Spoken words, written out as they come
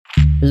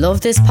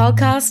Love this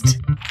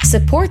podcast?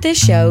 Support this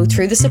show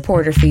through the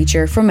supporter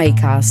feature from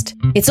Acast.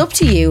 It's up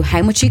to you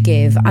how much you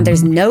give and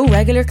there's no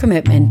regular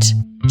commitment.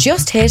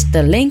 Just hit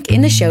the link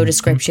in the show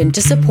description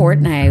to support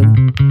now.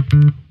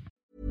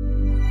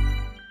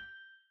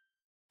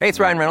 Hey, it's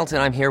Ryan Reynolds,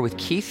 and I'm here with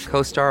Keith,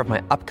 co-star of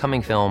my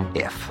upcoming film,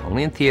 If,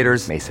 only in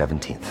theaters May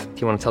 17th.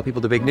 Do you want to tell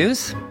people the big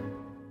news?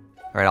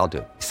 All right, I'll do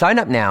it. Sign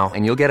up now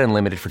and you'll get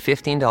unlimited for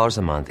 $15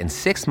 a month and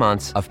 6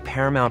 months of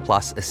Paramount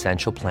Plus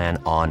Essential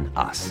Plan on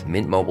us.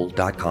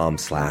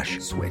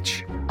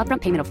 MintMobile.com/switch.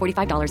 Upfront payment of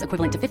 $45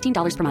 equivalent to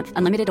 $15 per month.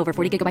 Unlimited over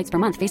 40 gigabytes per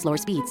month. Face lower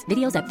speeds.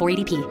 Videos at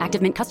 480p.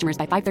 Active Mint customers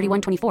by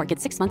 531.24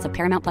 get 6 months of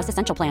Paramount Plus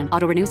Essential Plan.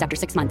 Auto renews after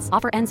 6 months.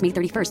 Offer ends May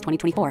 31st,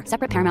 2024.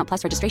 Separate Paramount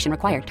Plus registration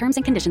required. Terms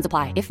and conditions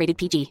apply if rated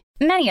PG.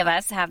 Many of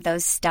us have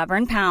those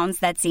stubborn pounds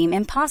that seem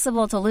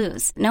impossible to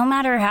lose, no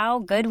matter how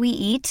good we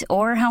eat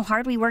or how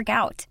hard we work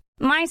out.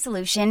 My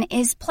solution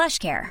is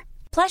PlushCare.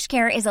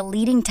 PlushCare is a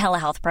leading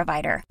telehealth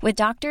provider with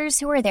doctors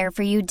who are there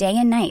for you day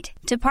and night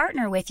to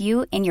partner with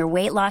you in your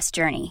weight loss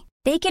journey.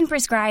 They can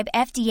prescribe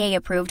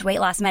FDA-approved weight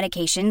loss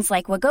medications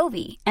like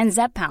Wegovy and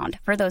Zepbound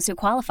for those who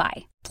qualify.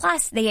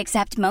 Plus, they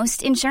accept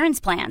most insurance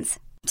plans.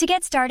 To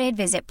get started,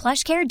 visit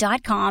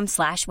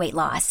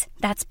plushcare.com/weightloss.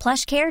 That's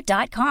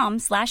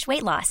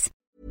plushcare.com/weightloss.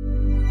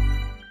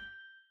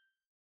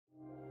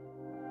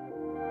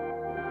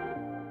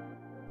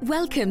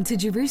 Welcome to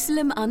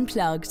Jerusalem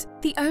Unplugged,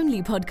 the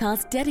only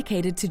podcast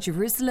dedicated to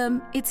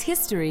Jerusalem, its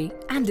history,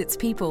 and its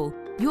people.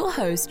 Your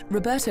host,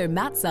 Roberto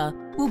Mazza,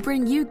 will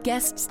bring you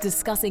guests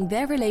discussing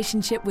their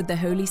relationship with the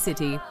Holy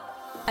City.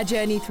 A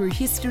journey through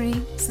history,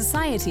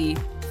 society,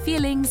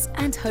 feelings,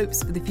 and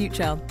hopes for the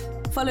future.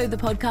 Follow the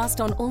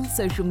podcast on all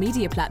social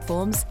media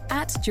platforms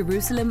at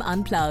Jerusalem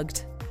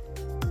Unplugged.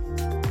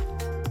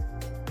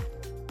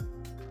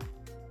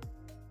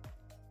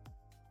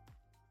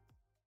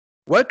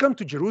 Welcome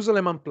to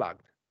Jerusalem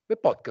Unplugged, the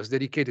podcast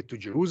dedicated to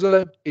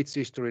Jerusalem, its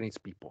history, and its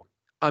people.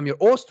 I'm your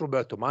host,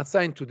 Roberto Mazza,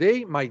 and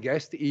today my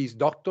guest is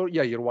Dr.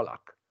 Yair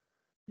Wallach.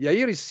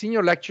 Yair is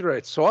senior lecturer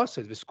at SOAS,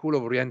 at the School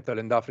of Oriental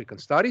and African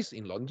Studies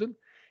in London,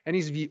 and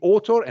is the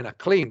author, and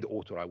acclaimed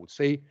author, I would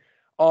say,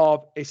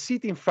 of A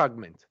Sitting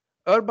Fragment,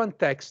 Urban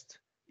Text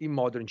in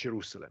Modern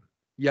Jerusalem.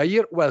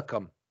 Yair,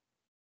 welcome.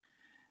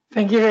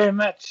 Thank you very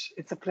much.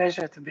 It's a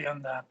pleasure to be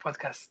on the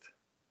podcast.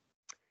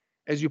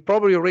 As you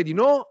probably already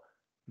know,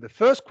 the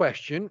first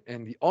question,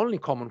 and the only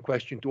common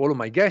question to all of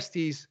my guests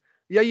is,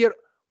 Yair,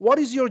 what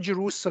is your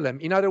Jerusalem?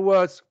 In other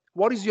words,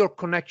 what is your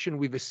connection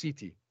with the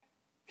city?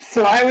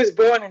 So I was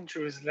born in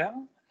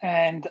Jerusalem,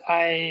 and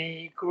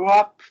I grew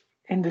up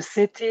in the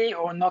city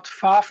or not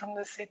far from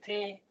the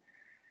city.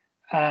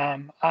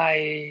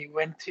 I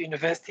went to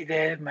university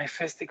there, my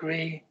first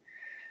degree.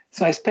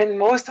 So I spent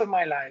most of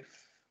my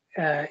life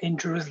in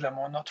Jerusalem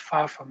or not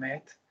far from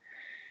it,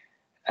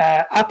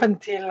 up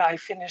until I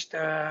finished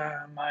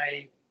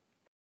my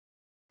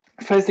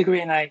first degree,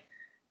 and I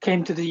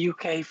came to the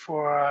UK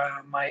for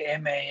my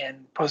MA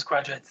and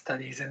postgraduate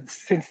studies. And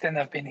since then,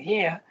 I've been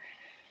here.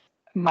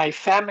 My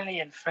family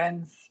and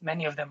friends,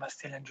 many of them are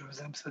still in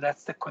Jerusalem, so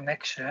that's the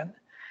connection.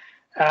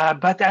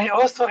 But I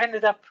also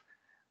ended up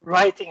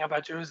writing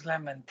about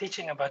Jerusalem and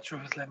teaching about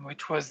Jerusalem,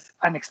 which was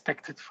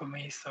unexpected for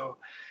me. So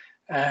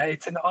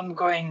it's an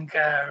ongoing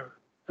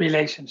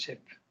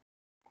relationship.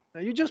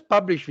 Now, you just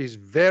published this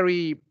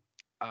very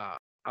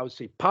I would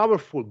say,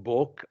 powerful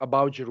book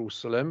about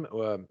Jerusalem,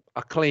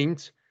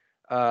 acclaimed.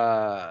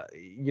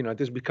 It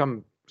has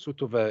become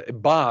sort of a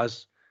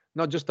buzz,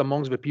 not just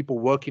amongst the people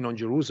working on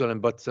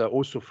Jerusalem, but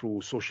also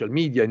through social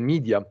media and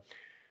media.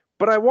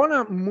 But I want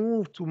to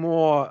move to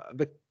more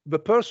the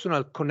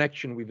personal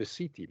connection with the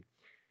city.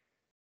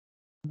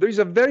 There is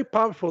a very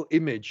powerful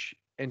image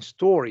and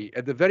story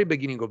at the very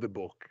beginning of the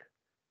book.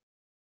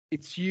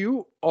 It's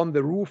you on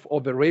the roof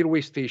of a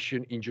railway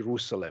station in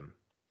Jerusalem.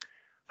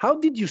 How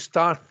did you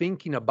start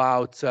thinking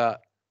about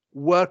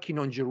working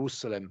on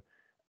Jerusalem?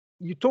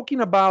 You're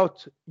talking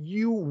about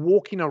you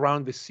walking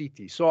around the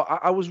city. So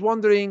I was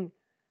wondering,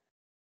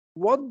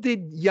 what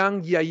did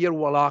young Yair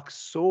Wallach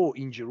saw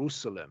in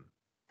Jerusalem?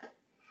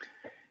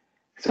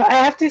 So I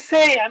have to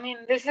say, I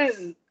mean, this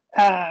is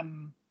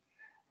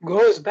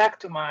goes back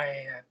to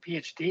my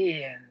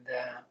PhD, and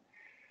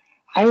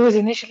I was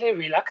initially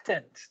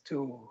reluctant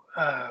to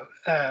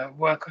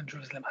work on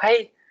Jerusalem.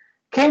 I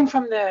came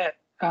from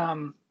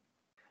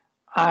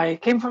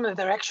the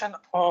direction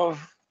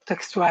of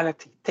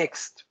textuality,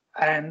 text,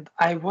 and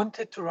I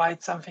wanted to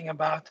write something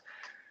about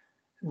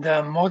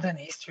the modern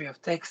history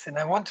of text, and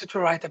I wanted to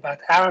write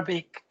about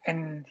Arabic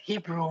and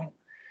Hebrew,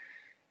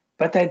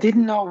 but I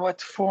didn't know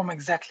what form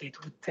exactly it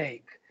would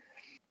take.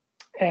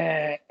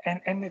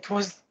 And it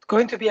was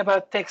going to be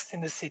about text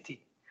in the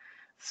city.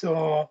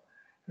 So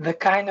the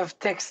kind of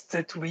text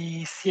that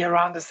we see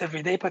around us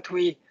every day, but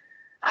we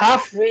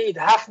half read,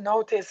 half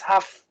notice,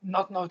 half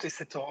not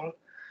notice at all.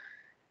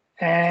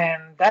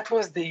 And that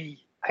was the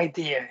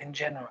idea in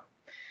general.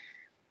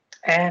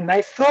 And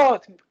I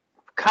thought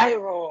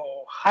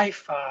Cairo,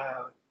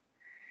 Haifa,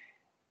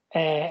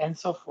 and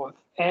so forth.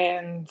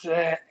 And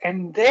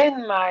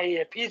then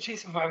my PhD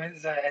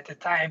supervisor at the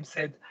time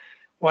said,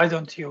 "Why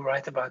don't you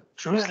write about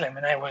Jerusalem?"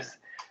 And I was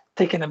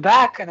taken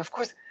aback. And of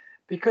course,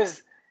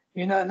 because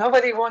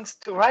nobody wants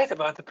to write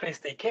about the place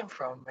they came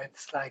from.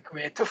 It's like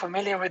we're too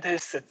familiar with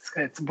this.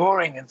 It's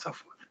boring and so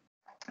forth.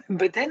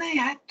 But then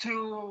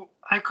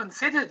I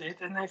considered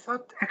it, and I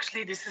thought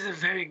actually this is a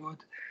very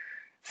good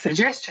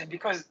suggestion,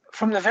 because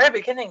from the very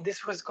beginning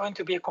this was going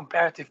to be a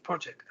comparative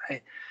project.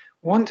 I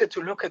wanted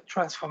to look at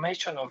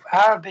transformation of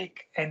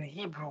Arabic and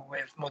Hebrew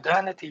with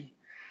modernity.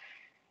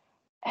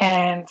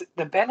 And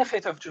the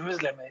benefit of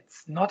Jerusalem,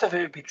 it's not a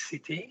very big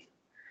city,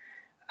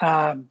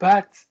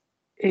 but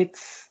it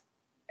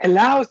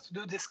allows to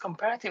do this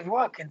comparative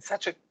work in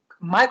such a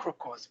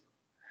microcosm.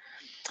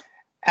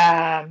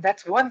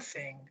 That's one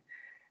thing.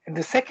 And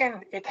the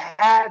second, it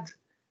had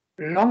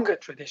longer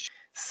tradition.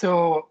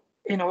 So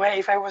in a way,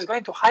 if I was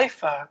going to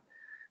Haifa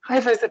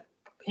is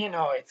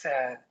it's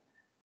a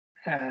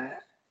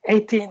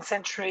 18th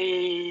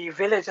century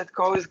village that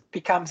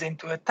becomes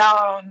into a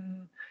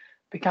town,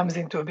 becomes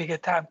into a bigger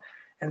town,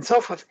 and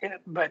so forth.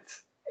 But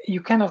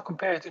you cannot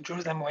compare it to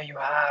Jerusalem, where you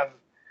have,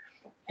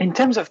 in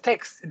terms of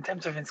text, in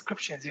terms of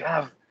inscriptions, you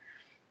have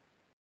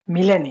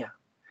millennia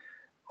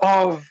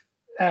of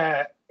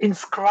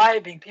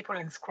people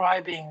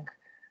inscribing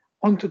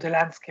onto the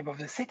landscape of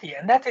the city.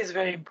 And that is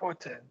very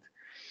important.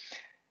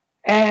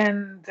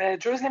 And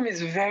Jerusalem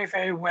is very,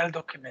 very well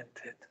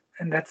documented.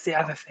 And that's the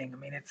other thing. I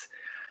mean, it's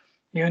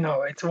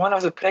one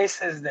of the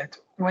places that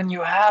when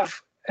you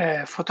have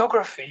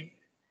photography,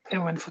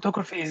 and when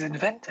photography is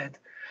invented,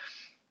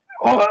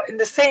 or in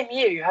the same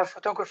year, you have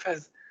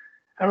photographers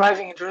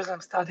arriving in Jerusalem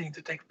starting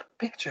to take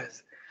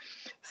pictures.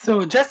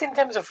 So just in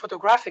terms of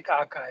photographic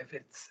archive,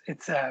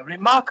 it's a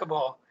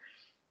remarkable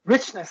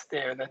richness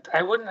there that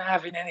I wouldn't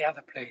have in any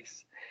other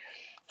place.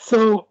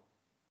 So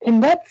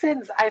in that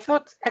sense, I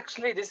thought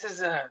actually this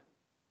is a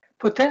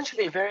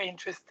potentially very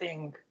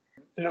interesting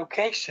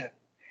location.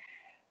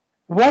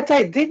 What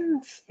I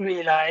didn't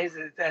realize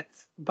is that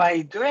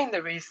by doing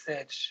the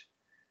research,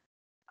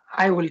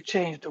 I will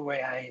change the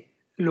way I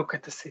look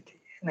at the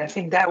city. And I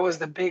think that was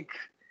the big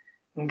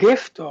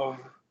gift of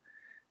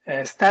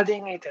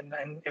studying it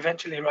and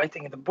eventually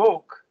writing the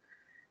book,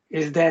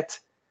 is that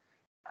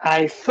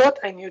I thought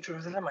I knew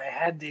Jerusalem. I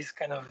had these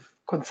kind of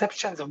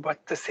conceptions of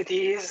what the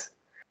city is.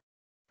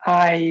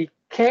 I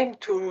came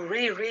to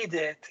reread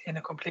it in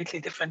a completely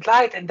different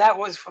light, and that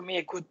was for me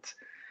a good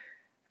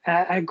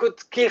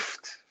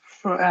gift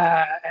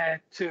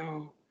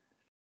to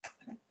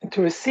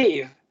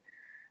receive.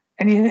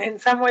 And in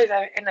some ways,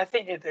 I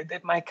think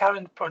that my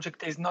current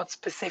project is not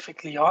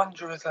specifically on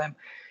Jerusalem,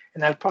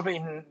 and I'll probably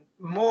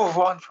move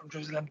on from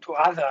Jerusalem to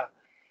other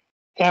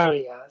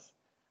areas.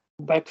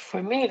 But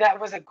for me, that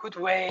was a good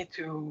way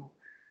to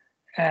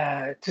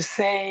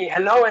say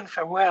hello and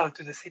farewell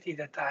to the city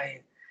that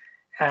I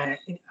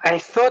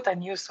thought I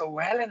knew so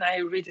well, and I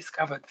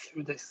rediscovered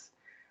through this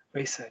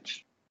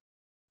research.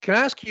 Can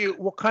I ask you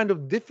what kind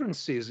of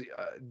differences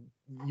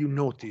you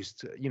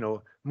noticed,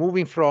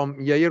 moving from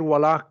Yair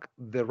Wallach,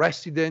 the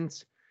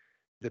resident,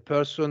 the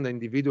person, the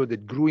individual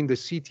that grew in the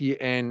city,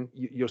 and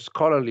your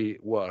scholarly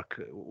work?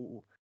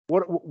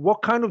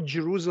 What kind of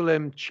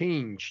Jerusalem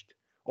changed,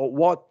 or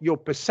what your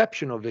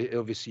perception of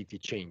the city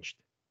changed?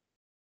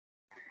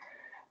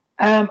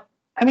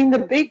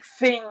 The big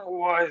thing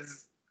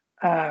was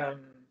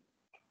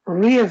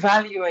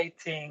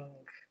reevaluating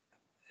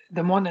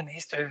the modern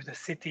history of the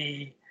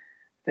city,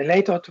 the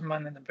late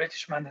Ottoman and the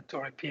British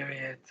mandatory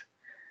period,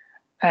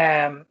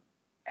 and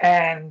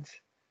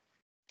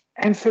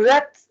through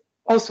that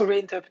also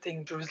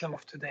reinterpreting Jerusalem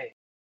of today.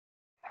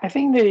 I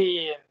think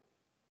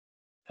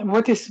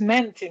what is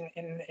meant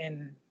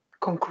in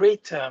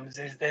concrete terms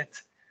is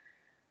that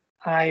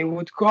I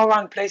would go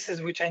around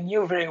places which I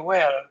knew very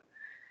well,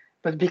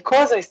 but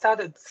because I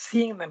started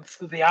seeing them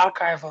through the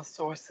archival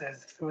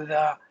sources, through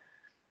the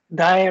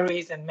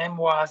diaries and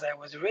memoirs I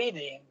was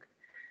reading,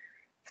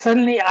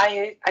 suddenly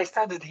I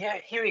started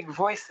hearing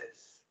voices.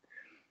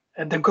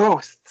 The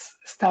ghosts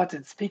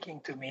started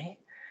speaking to me,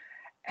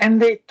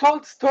 and they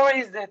told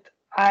stories that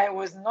I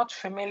was not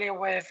familiar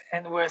with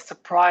and were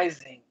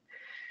surprising.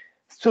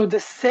 So the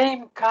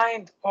same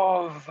kind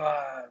of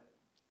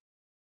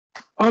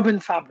urban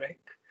fabric,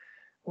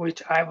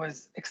 which I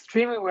was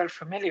extremely well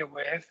familiar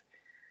with,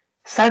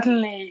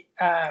 suddenly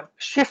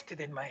shifted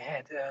in my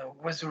head,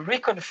 was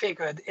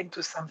reconfigured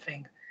into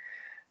something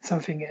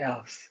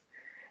else.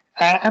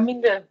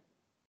 The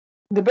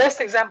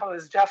best example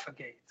is Jaffa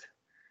Gate.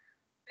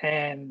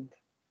 And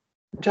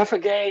Jaffa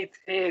Gate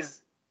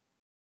is,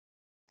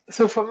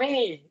 so for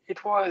me,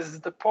 it was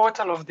the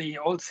portal of the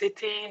old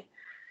city.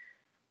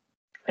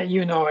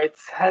 It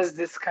has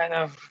this kind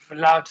of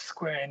large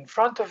square in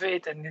front of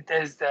it, and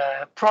there's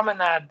the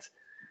promenade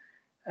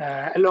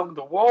along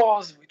the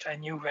walls, which I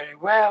knew very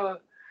well.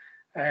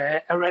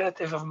 A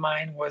relative of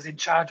mine was in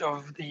charge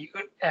of the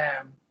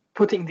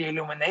putting the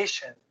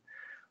illumination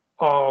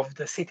of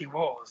the city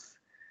walls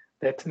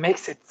that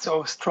makes it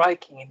so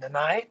striking in the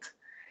night.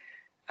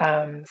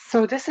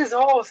 So this is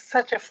all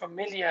such a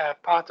familiar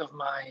part of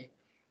my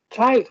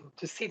childhood,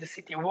 to see the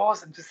city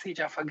walls and to see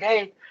Jaffa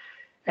Gate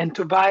and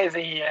to buy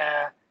the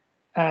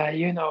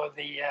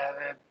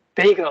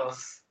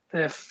bagels,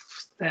 the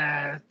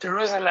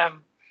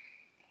Jerusalem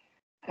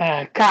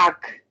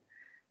kak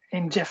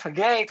in Jaffa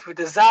Gate with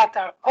the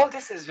za'atar. All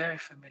this is very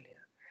familiar.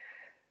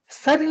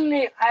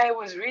 Suddenly, I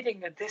was reading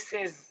that this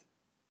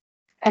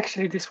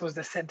was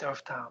the center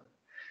of town,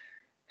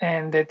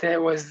 and that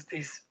there was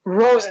these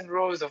rows and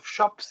rows of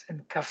shops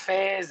and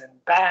cafes and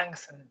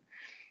banks and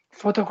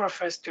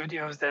photographer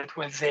studios that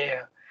were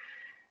there.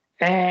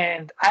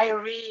 And I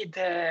read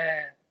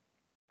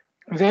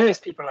various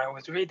people I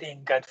was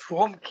reading, Gad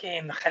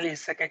Frumkin, Khalil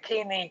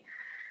Sakakini,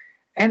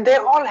 and they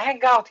all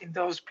hang out in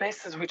those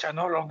places which are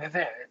no longer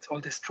there. It's all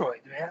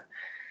destroyed, yeah?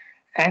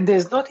 And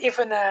there's not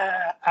even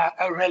a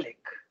relic.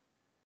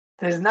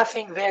 There's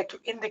nothing there to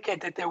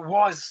indicate that there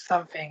was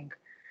something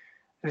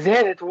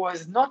there that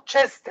was not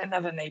just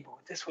another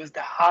neighborhood. This was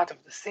the heart of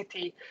the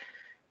city.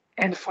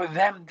 And for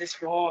them,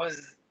 this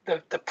was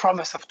the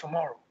promise of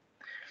tomorrow.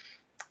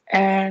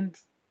 And,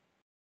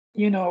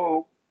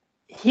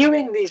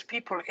 hearing these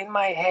people in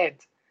my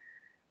head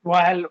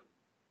while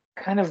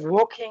kind of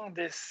walking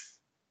this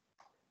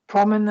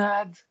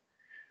promenade,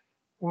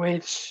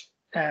 which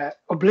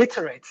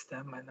obliterates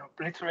them and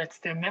obliterates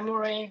their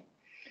memory,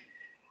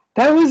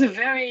 that was a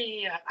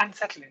very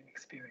unsettling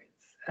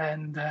experience,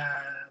 and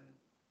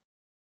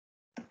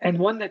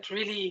one that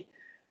really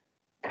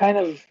kind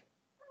of,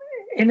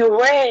 in a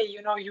way,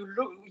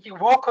 you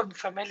walk on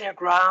familiar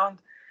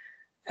ground,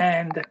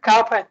 and the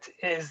carpet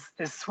is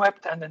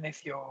swept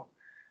underneath your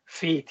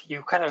feet.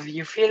 You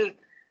feel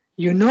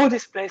you know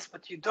this place,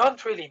 but you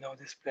don't really know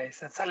this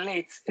place, and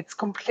suddenly it's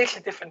completely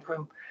different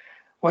from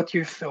what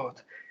you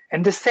thought.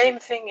 And the same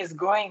thing is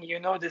going,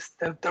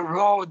 the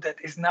road that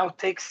is now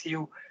takes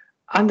you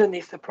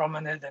underneath the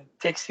promenade and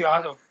takes you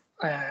out of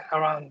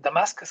around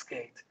Damascus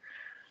Gate.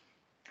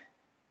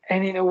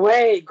 And in a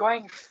way,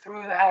 going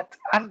through that,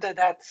 under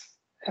that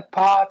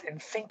part,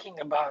 and thinking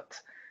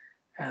about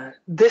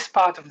this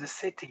part of the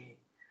city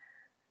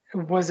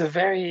was a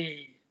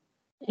very,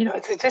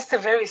 it's just a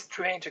very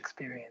strange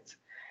experience.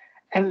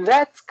 And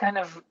that kind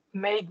of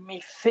made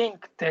me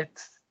think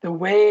that the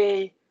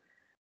way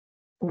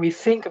we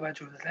think about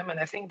Jerusalem, and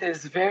I think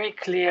there's very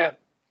clear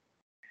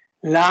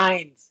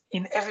lines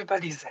in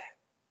everybody's head.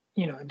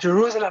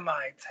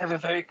 Jerusalemites have a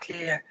very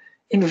clear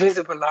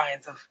invisible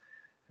lines of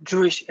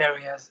Jewish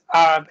areas,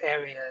 Arab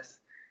areas,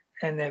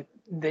 and the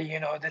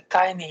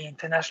tiny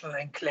international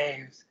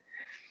enclaves.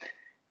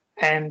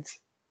 And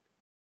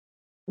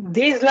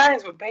these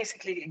lines were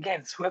basically,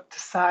 again, swept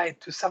aside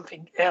to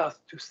something else,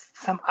 to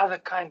some other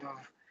kind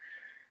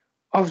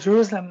of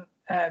Jerusalem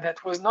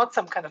that was not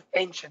some kind of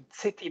ancient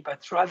city,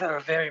 but rather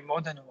a very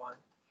modern one.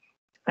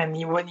 And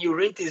when you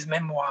read these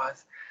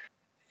memoirs,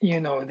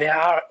 they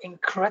are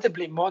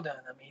incredibly modern.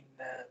 I mean,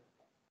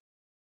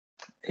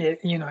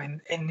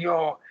 in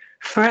your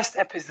first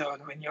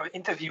episode, when your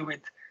interview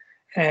with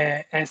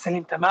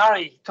Salim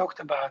Tamari, he talked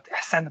about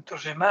Hassan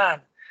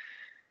Turjeman.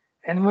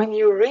 And when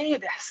you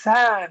read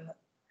Hassan,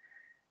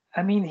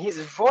 I mean, his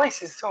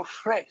voice is so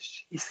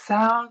fresh. He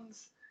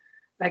sounds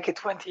like a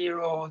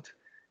 20-year-old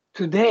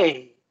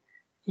today.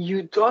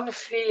 You don't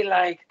feel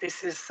like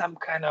this is some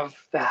kind of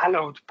the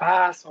hallowed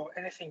past or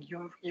anything.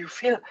 You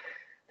feel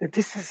that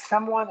this is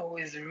someone who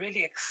is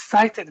really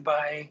excited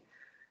by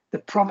the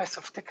promise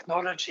of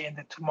technology and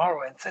the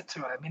tomorrow,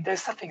 etc. I mean,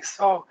 there's something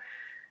so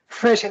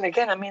fresh. And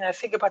again, I mean, I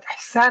think about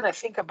Hassan, I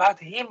think about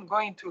him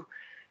going to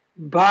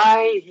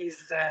buy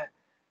his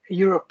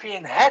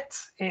European hat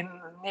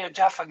near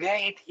Jaffa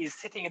Gate. He's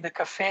sitting in the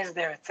cafes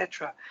there,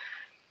 etc.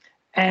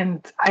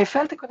 And I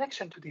felt a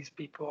connection to these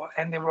people,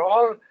 and they were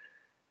all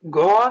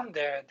gone.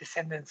 Their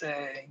descendants,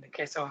 in the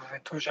case of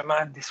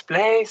Turjaman,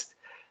 displaced,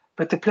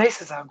 but the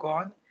places are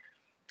gone.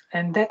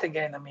 And that,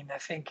 again, I mean, I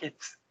think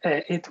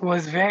it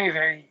was very,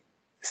 very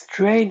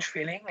strange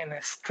feeling and a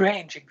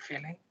estranging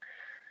feeling.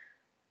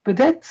 But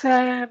that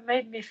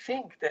made me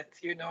think that,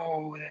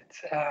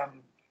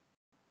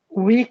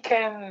 we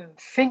can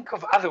think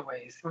of other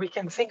ways. We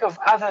can think of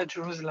other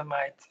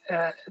Jerusalemite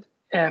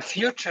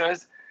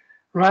futures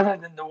rather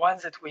than the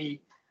ones that we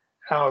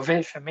are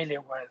very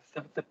familiar with,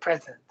 the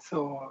present.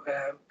 So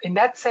in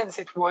that sense,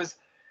 it was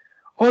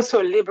also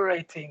a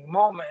liberating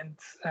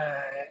moment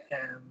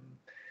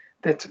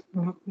that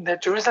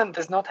Jerusalem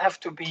does not have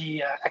to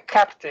be a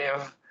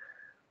captive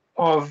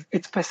of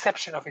its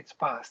perception of its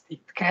past. It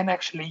can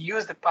actually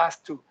use the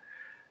past to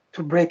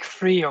break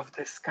free of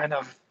this kind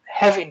of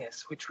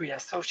heaviness which we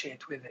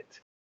associate with it.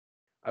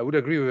 I would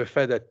agree with the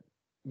fact that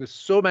there's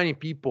so many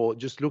people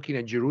just looking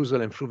at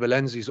Jerusalem through the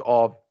lenses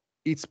of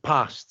its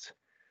past,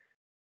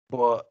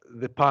 but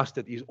the past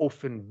that is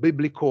often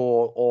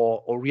biblical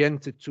or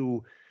oriented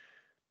to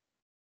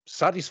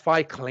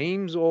satisfy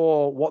claims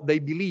or what they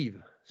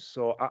believe.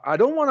 So I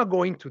don't want to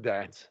go into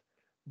that,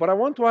 but I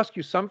want to ask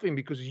you something,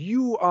 because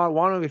you are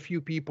one of the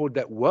few people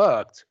that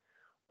worked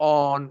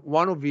on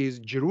one of these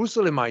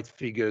Jerusalemite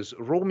figures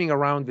roaming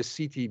around the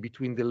city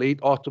between the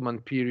late Ottoman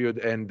period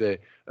and the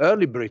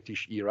early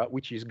British era,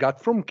 which is Gad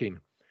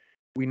Frumkin.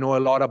 We know a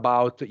lot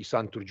about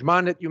Ihsan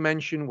Turjman that you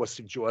mentioned,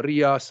 Wasif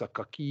Jouaria,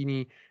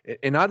 Sakakini,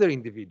 and other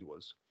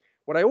individuals.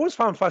 What I always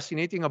found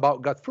fascinating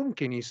about Gad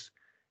Frumkin is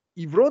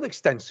he wrote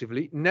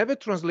extensively, never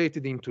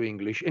translated into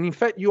English. And in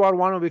fact, you are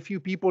one of a few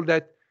people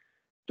that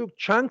took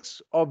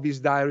chunks of his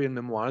diary and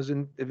memoirs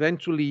and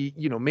eventually,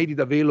 made it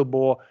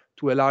available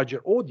to a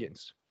larger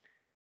audience.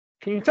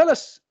 Can you tell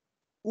us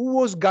who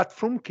was Gad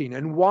Frumkin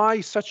and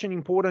why such an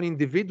important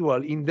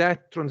individual in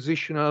that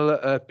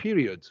transitional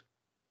period?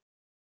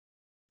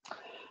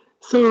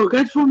 So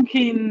Gad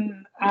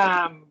Frumkin,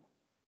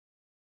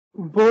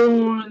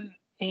 born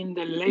in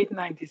the late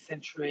 19th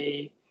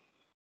century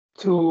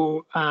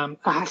to a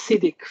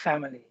Hasidic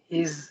family.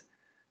 His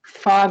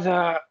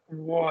father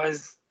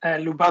was a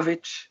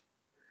Lubavitch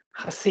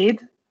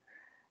Hasid,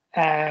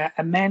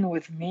 a man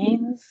with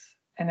means,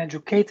 an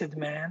educated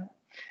man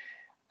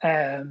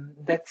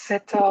that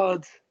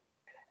settled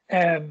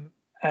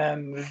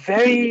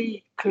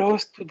very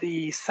close to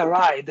the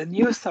Sarai, the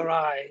new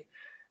Sarai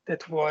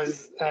that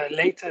was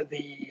later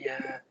the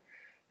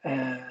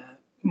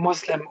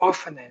Muslim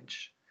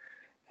orphanage.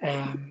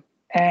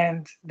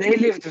 And they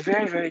lived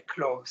very, very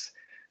close.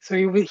 So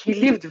he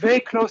lived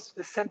very close to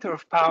the center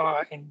of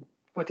power in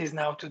what is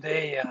now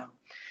today,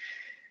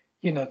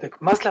 the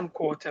Muslim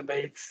quarter, but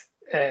it's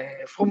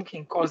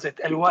Frumkin calls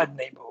it El Wad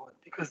neighborhood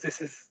because this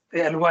is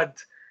the El Wad,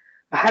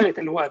 Mahalit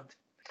El Wad.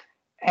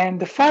 And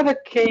the father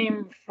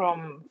came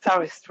from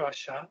Tsarist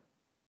Russia,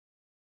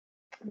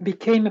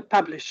 became a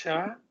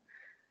publisher,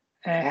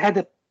 had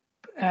a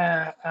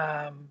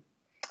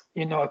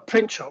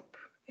print shop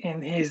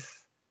in his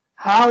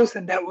house,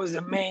 and that was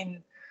the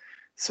main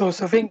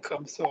source of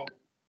income. So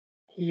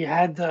he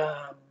had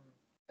a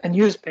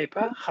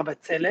newspaper,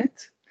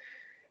 Chabatzelet,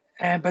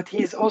 but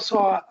he's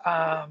also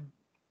a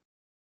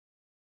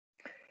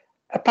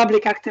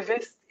public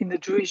activist in the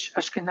Jewish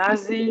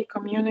Ashkenazi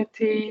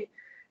community,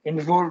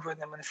 involved with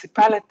the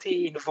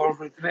municipality, involved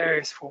with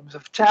various forms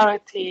of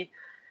charity,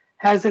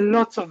 has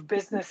lots of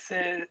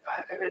businesses,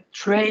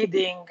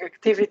 trading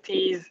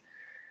activities,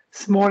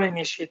 small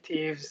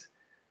initiatives,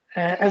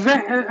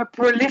 a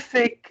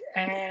prolific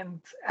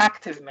and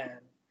active man,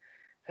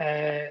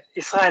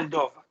 Israel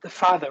Dov, the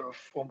father of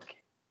Frumkin.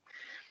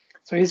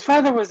 So his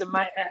father was an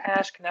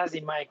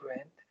Ashkenazi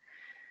migrant,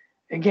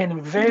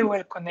 again, very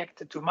well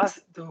connected to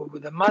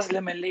the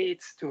Muslim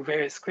elites, to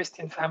various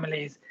Christian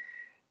families,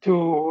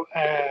 to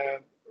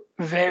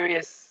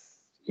various,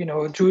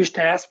 Jewish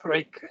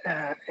diasporic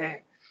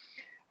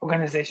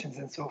organizations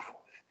and so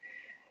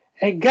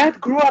forth.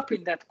 Gad grew up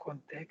in that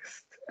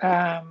context.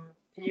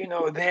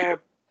 Their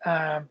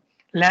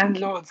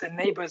landlords and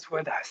neighbors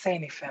were the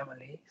Husseini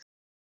family.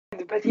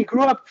 But he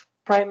grew up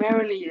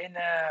primarily in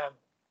a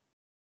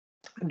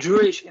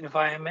Jewish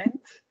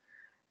environment,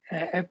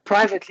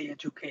 privately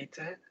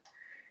educated,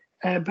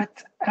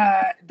 but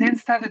then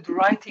started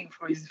writing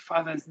for his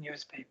father's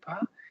newspaper.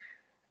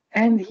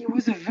 And he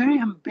was a very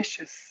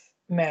ambitious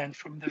man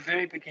from the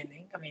very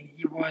beginning. I mean,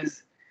 he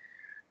was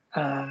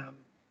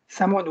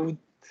someone with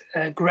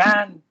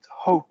grand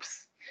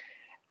hopes.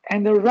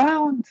 And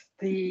around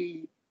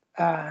the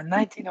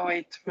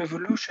 1908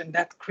 revolution,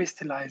 that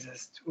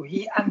crystallizes too.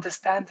 He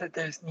understands that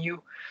there's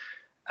new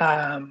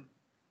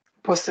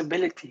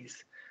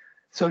possibilities.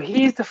 So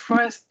he is the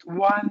first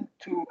one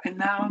to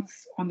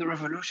announce on the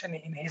revolution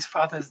in his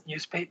father's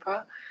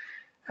newspaper,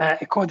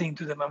 according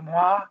to the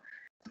memoir.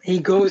 He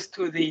goes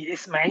to the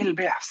Ismail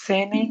Bey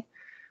Husseini,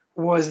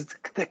 who was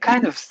the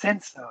kind of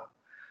censor,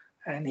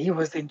 and he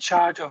was in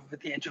charge of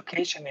the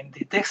education in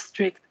the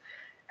district,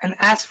 and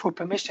asked for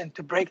permission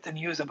to break the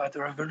news about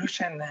the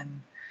revolution.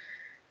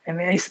 And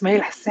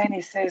Ismail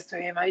Husseini says to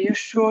him, "Are you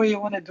sure you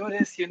want to do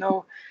this?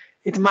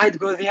 It might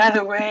go the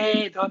other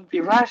way, don't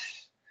be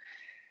rushed,"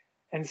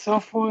 and so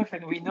forth.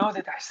 And we know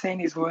that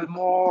Husseinis were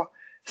more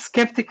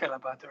skeptical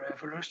about the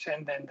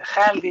revolution than the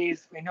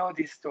Khaldis. We know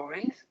these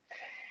stories.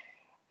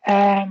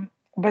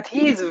 But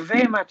he is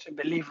very much a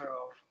believer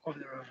of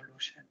the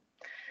revolution.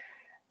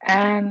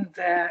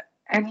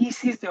 And he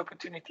sees the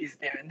opportunities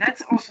there. And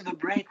that's also the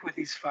break with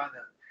his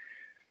father.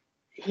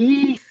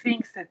 He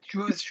thinks that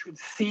Jews should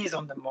seize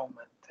on the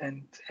moment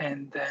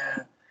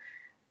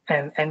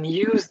and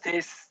use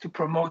this to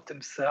promote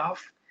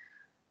themselves,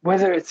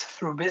 whether it's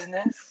through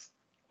business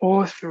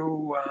or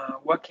through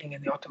working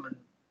in the Ottoman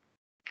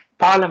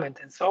parliament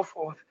and so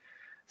forth.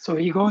 So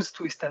he goes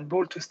to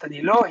Istanbul to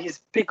study law. His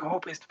big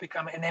hope is to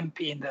become an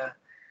MP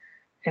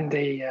in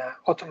the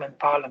Ottoman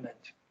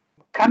parliament.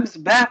 Comes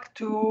back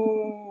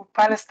to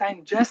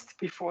Palestine just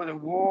before the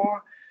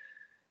war,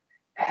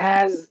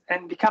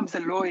 and becomes a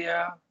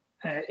lawyer,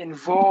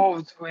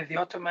 involved with the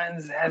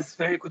Ottomans, has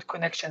very good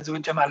connections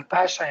with Jamal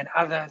Pasha and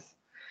others.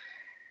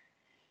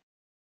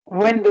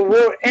 When the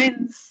war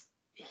ends,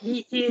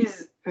 he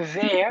is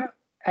there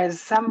as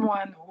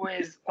someone who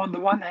is, on the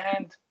one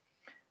hand,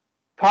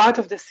 part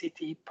of the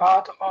city,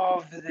 part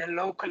of the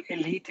local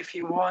elite, if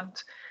you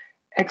want,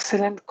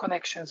 excellent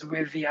connections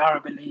with the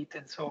Arab elite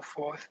and so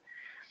forth.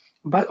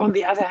 But on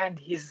the other hand,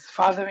 his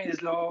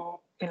father-in-law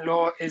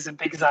is a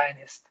big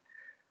Zionist,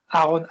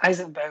 Aaron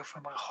Eisenberg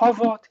from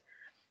Rehovot.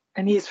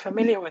 and he is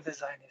familiar with the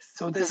Zionists.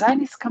 So the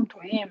Zionists come to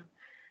him,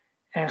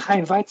 and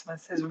Chaim Weizmann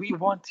says, we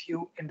want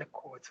you in the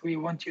courts. We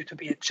want you to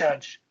be a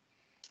judge.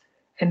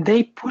 And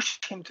they push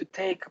him to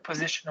take a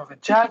position of a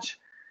judge.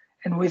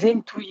 And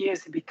within 2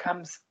 years,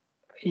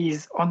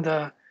 he's on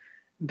the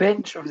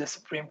bench of the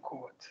Supreme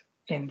Court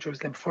in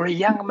Jerusalem. For a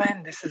young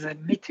man, this is a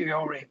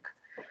meteoric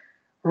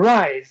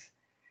rise.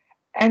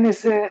 And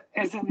as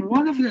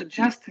one of the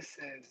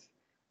justices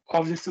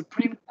of the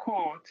Supreme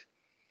Court,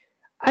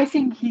 I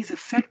think he's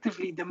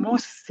effectively the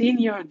most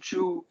senior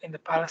Jew in the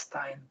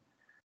Palestine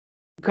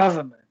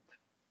government.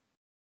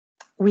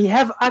 We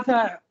have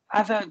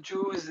other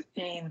Jews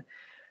in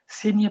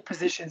senior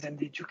positions in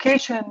the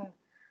education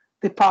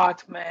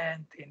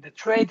department, in the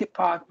trade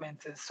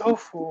department, and so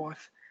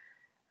forth,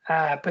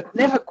 but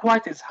never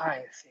quite as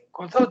high, I think.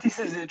 Although this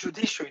is a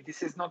judiciary,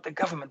 this is not the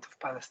government of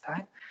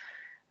Palestine.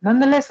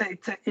 Nonetheless,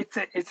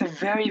 it's a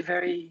very,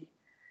 very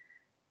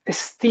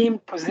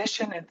esteemed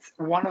position. It's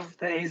one of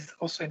the is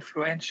also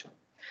influential.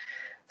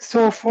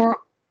 So for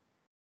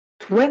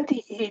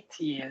 28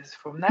 years,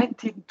 from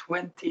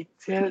 1920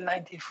 till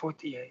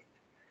 1948,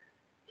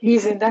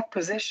 he's in that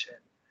position.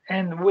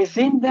 And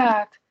within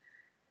that,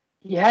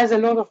 he has a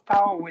lot of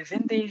power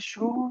within the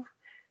Yishuv.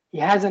 He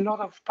has a lot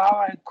of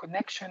power and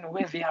connection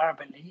with the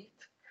Arab elite.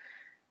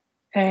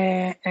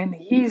 And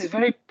he is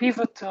very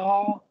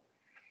pivotal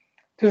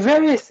to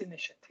various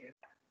initiatives,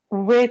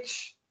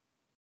 which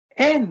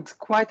end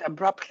quite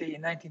abruptly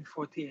in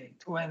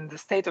 1948, when the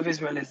State of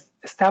Israel is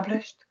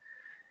established.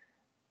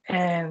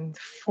 And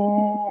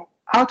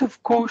out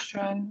of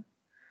caution,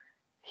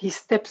 he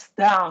steps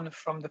down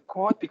from the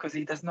court because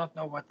he does not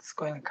know what's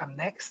going to come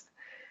next.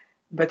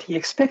 But he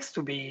expects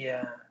to be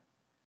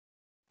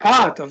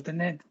part of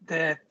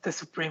the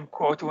Supreme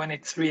Court when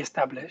it's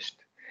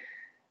reestablished.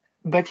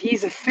 But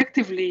he's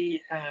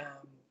effectively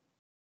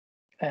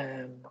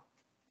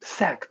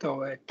sacked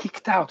or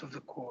kicked out of the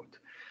court.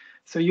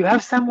 So you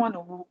have someone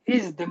who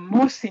is the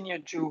most senior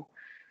Jew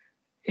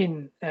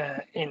in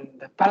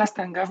the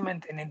Palestine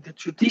government and in the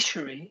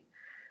judiciary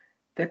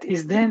that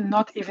is then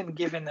not even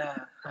given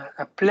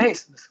a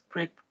place in the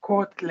Supreme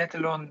Court, let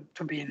alone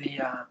to be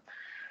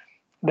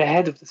the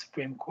head of the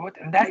Supreme Court.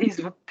 And that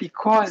is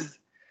because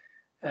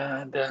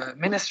the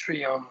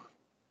Ministry of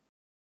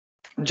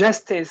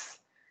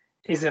Justice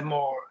is a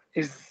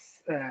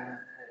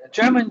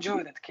German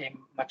Jew that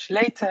came much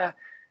later,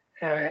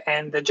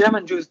 and the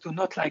German Jews do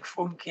not like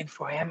Frumkin.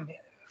 For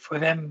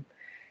them,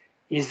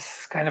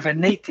 he's kind of a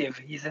native.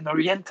 He's an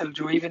Oriental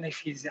Jew, even if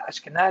he's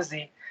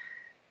Ashkenazi,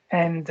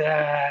 and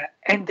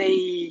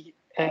they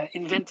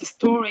invent a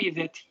story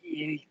that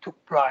he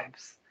took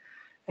bribes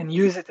and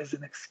use it as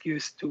an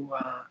excuse to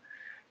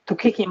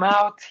kick him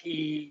out.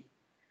 He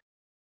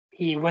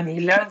when he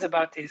learns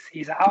about this,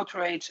 he's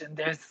outraged, and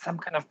there's some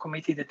kind of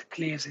committee that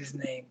clears his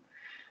name,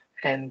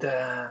 and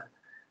that's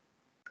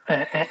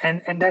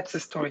the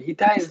story. He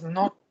dies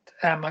not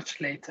much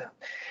later.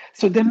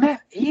 So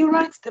he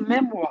writes the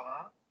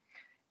memoir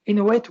in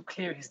a way to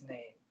clear his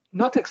name,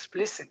 not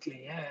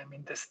explicitly. I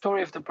mean, the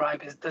story of the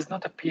bribe does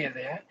not appear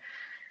there,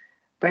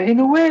 but in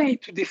a way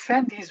to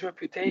defend his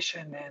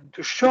reputation and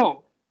to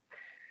show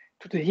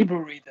to the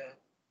Hebrew reader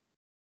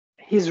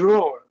his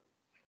role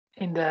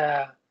in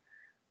the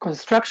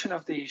construction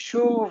of the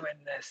Yishuv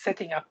and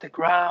setting up the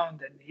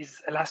ground and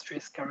his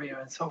illustrious career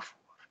and so forth.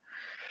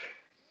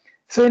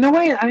 So in a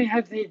way, I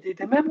have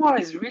the memoir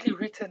is really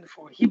written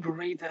for Hebrew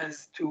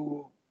readers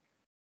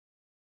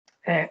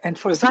and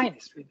for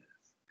Zionist readers.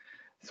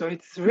 So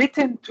it's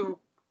written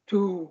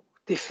to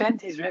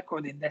defend his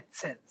record in that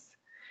sense.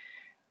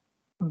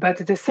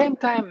 But at the same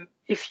time,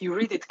 if you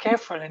read it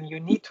carefully and you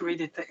need to read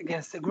it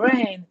against the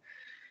grain,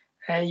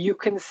 you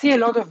can see a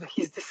lot of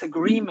his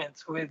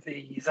disagreements with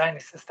the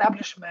Zionist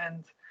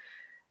establishment,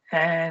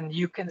 and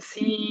you can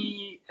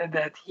see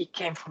that he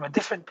came from a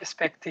different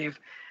perspective,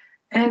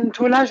 and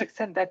to a large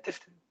extent, that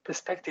different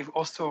perspective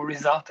also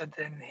resulted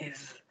in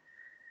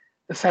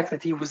the fact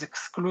that he was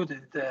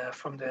excluded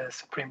from the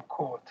Supreme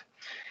Court.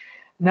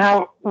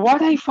 Now,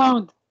 what I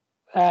found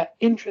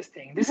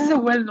interesting, this is a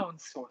well-known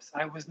source.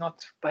 I was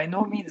not by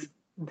no means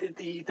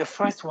the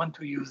first one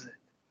to use it.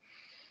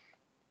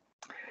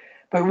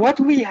 But what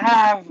we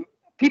have,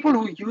 people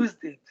who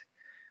used it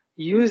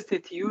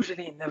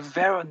usually in a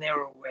very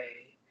narrow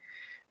way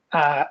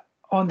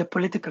on the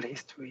political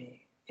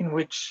history in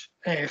which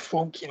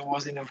Frumkin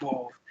was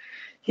involved.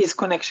 His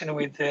connection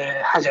with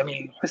Haj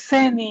Amin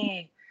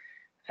Husseini,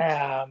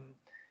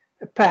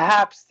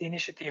 perhaps the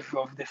initiative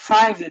of the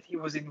Five that he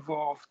was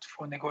involved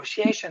for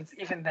negotiations.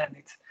 Even then,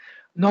 it's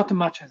not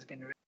much has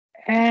been written.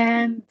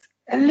 And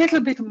a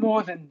little bit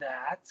more than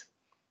that,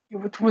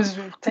 it was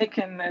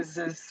taken as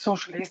a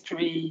social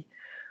history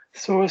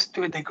source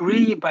to a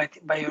degree by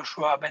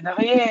Yoshua Ben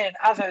Aryeh and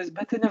others,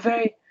 but in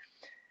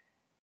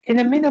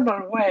a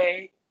minimal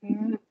way,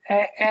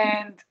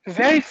 and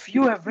very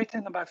few have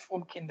written about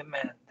Frumkin the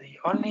man. The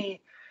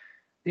only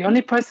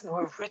person who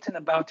have written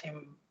about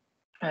him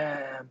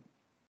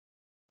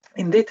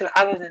in detail,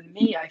 other than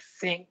me, I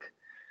think,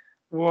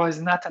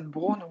 was Nathan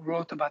Brun, who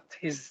wrote about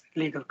his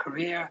legal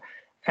career,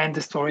 and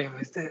the story of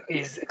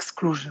his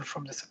exclusion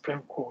from the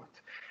Supreme Court.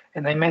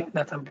 And I met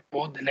Nathan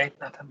Braun, the late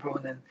Nathan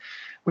Braun, and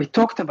we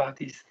talked about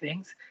these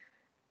things.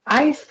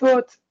 I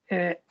thought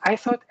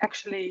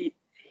actually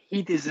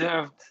he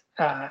deserved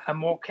a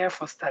more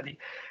careful study.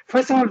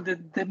 First of all,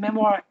 the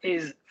memoir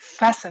is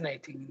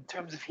fascinating in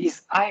terms of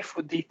his eye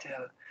for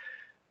detail.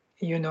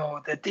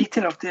 The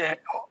detail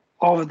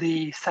of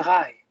the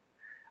Sarai.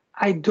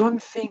 I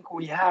don't think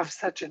we have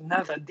such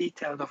another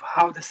detail of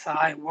how the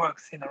Sarai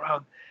works in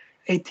around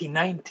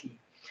 1890.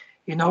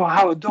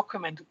 How a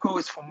document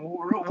goes from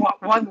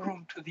one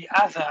room to the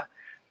other,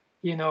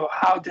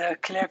 how the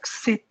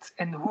clerks sit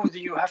and who do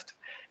you have to,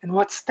 and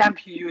what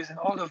stamp you use and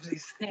all of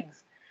these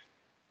things.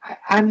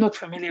 I'm not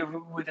familiar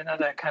with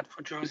another account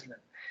for Jerusalem.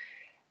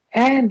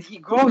 And he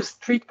goes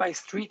street by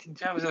street in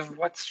terms of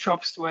what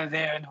shops were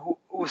there and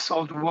who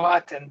sold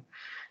what. And,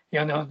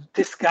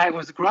 this guy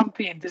was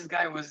grumpy and this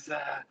guy was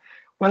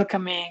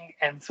welcoming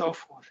and so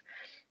forth.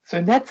 So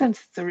in that sense,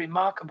 it's a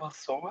remarkable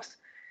source.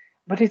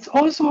 But it's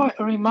also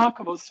a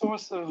remarkable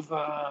source of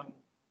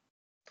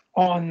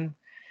on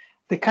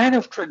the kind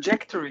of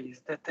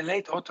trajectories that the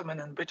late Ottoman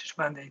and British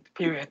Mandate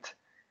period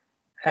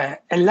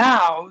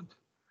allowed,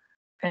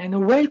 and a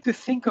way to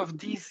think of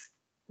these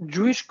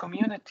Jewish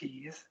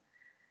communities,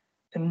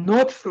 and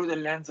not through the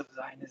lens of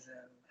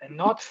Zionism, and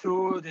not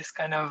through this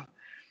kind of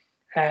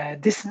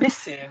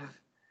dismissive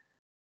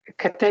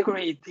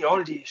category, the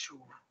old issue,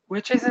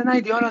 which is an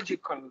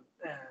ideological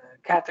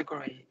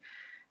category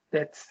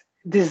that's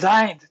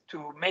designed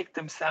to make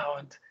them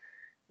sound,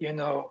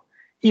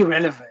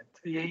 irrelevant.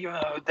 The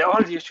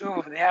old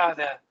Yeshuv, they are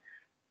the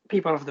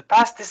people of the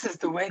past. This is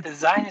the way the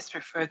Zionists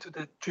refer to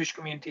the Jewish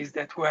communities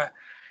that were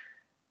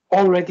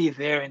already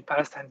there in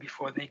Palestine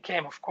before they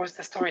came. Of course,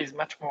 the story is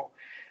much more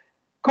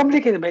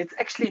complicated, but it's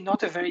actually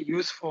not a very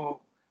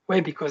useful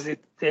way because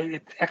it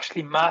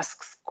actually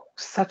masks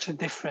such a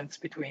difference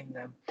between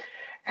them.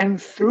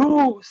 And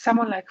through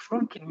someone like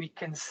Frumkin, we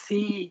can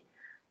see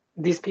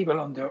these people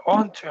on their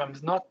own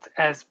terms, not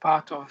as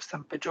part of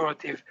some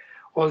pejorative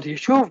old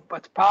Yeshuv,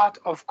 but part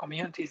of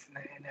communities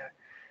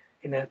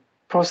in a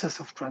process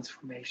of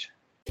transformation.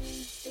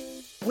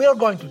 We are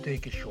going to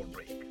take a short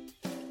break.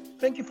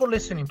 Thank you for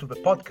listening to the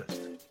podcast.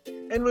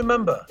 And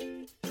remember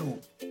to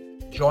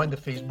join the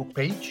Facebook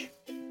page,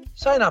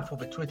 sign up for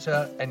the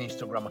Twitter and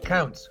Instagram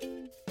accounts.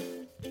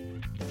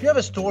 If you have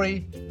a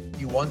story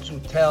you want to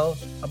tell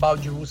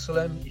about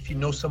Jerusalem, if you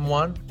know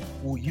someone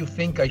who you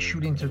think I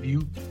should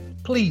interview,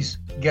 please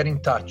get in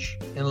touch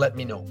and let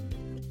me know.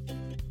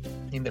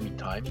 In the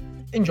meantime,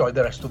 enjoy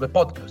the rest of the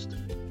podcast.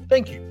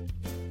 Thank you.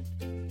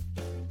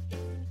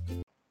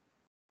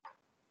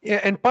 Yeah,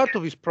 and part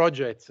of his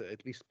project,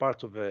 at least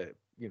part of the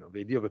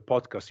idea of a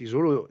podcast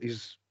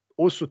is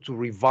also to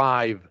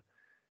revive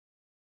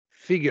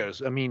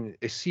figures. I mean,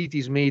 a city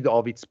is made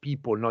of its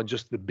people, not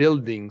just the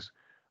buildings.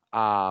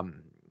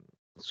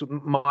 So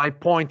my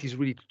point is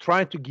really to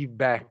try to give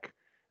back,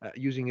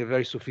 using a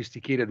very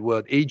sophisticated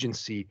word,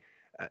 agency,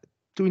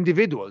 to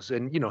individuals.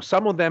 And,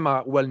 some of them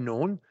are well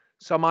known,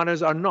 some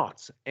others are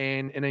not.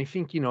 And I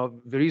think,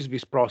 there is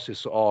this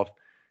process of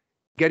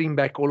getting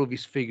back all of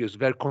these figures,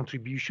 their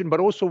contribution, but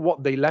also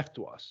what they left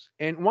to us.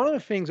 And one of the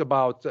things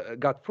about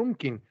Gad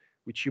Frumkin,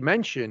 which you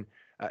mentioned,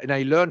 and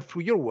I learned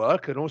through your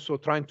work and also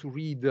trying to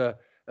read a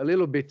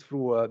little bit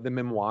through the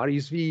memoir,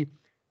 is the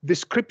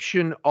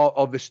description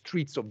of the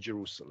streets of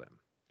Jerusalem.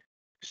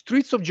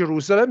 Streets of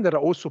Jerusalem that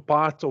are also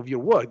part of your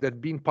work, that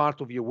have been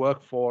part of your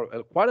work for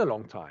quite a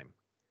long time.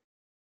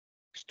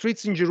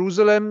 Streets in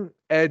Jerusalem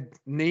had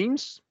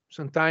names,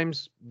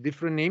 sometimes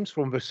different names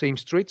from the same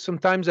street,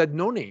 sometimes had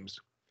no names.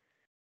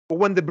 But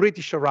when the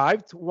British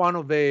arrived, one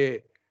of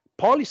the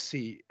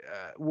policy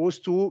was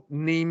to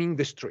naming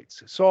the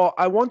streets. So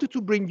I wanted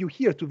to bring you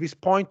here to this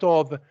point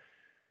of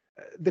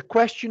the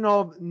question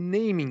of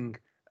naming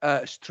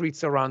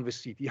streets around the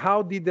city.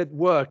 How did that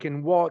work,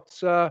 and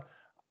what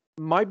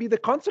might be the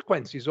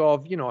consequences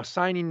of,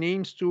 assigning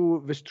names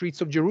to the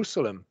streets of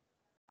Jerusalem?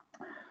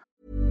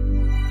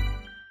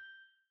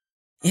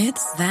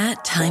 It's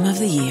that time of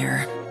the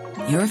year.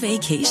 Your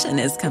vacation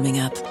is coming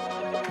up.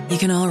 You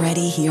can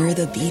already hear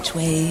the beach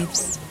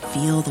waves,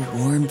 feel the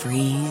warm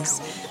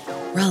breeze,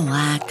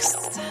 relax,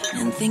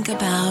 and think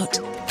about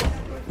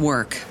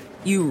work.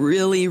 You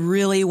really,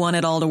 really want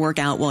it all to work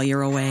out while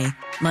you're away.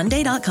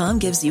 Monday.com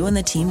gives you and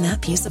the team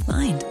that peace of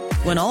mind.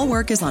 When all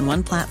work is on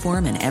one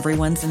platform and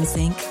everyone's in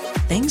sync,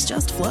 things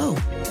just flow.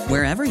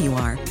 Wherever you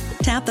are,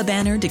 tap the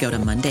banner to go to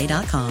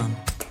Monday.com.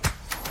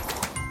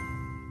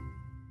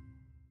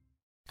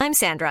 I'm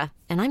Sandra,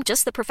 and I'm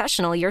just the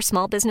professional your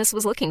small business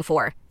was looking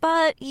for.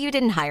 But you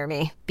didn't hire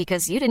me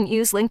because you didn't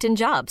use LinkedIn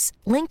Jobs.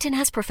 LinkedIn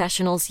has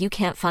professionals you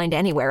can't find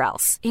anywhere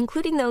else,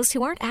 including those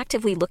who aren't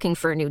actively looking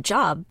for a new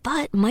job,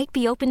 but might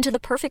be open to the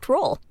perfect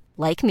role,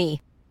 like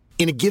me.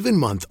 In a given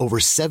month, over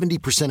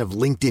 70% of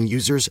LinkedIn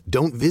users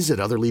don't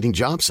visit other leading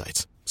job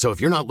sites. So if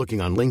you're not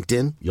looking on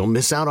LinkedIn, you'll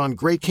miss out on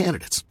great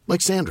candidates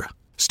like Sandra.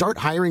 Start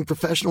hiring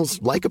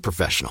professionals like a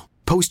professional.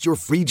 Post your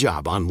free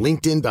job on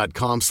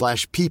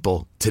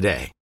linkedin.com/people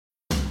today.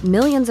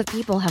 Millions of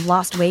people have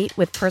lost weight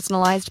with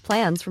personalized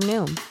plans from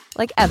Noom.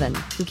 Like Evan,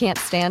 who can't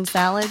stand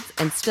salads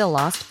and still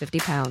lost 50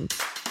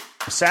 pounds.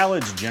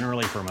 Salads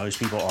generally for most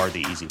people are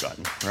the easy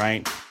button,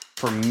 right?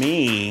 For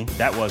me,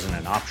 that wasn't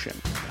an option.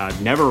 I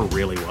never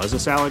really was a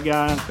salad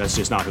guy. That's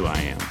just not who I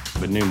am.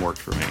 But Noom worked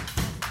for me.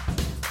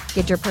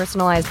 Get your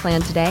personalized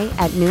plan today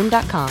at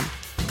Noom.com.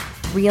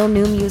 Real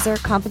Noom user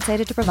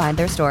compensated to provide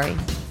their story.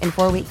 In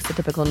 4 weeks, the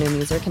typical Noom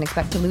user can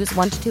expect to lose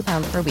 1 to 2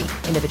 pounds per week.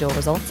 Individual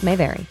results may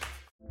vary.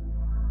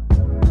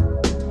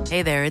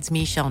 Hey there, it's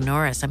Michelle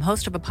Norris. I'm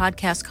host of a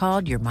podcast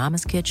called Your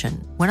Mama's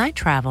Kitchen. When I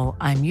travel,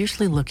 I'm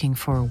usually looking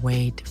for a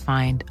way to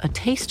find a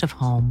taste of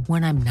home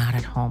when I'm not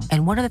at home.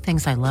 And one of the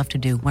things I love to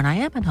do when I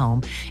am at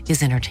home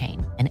is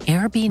entertain. And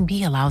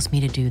Airbnb allows me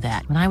to do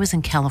that. When I was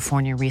in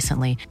California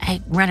recently,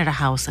 I rented a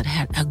house that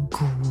had a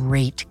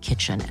great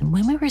kitchen. And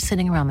when we were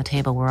sitting around the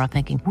table, we're all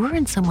thinking, we're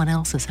in someone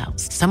else's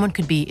house. Someone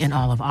could be in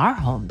all of our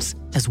homes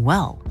as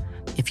well.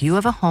 If you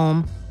have a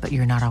home, but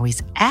you're not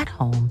always at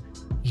home,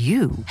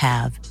 you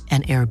have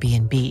an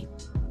Airbnb.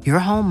 Your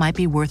home might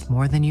be worth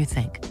more than you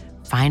think.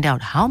 Find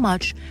out how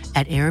much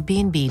at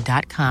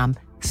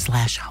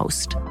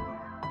airbnb.com/host.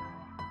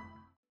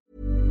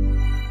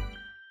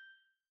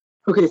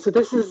 Okay, so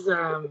this is,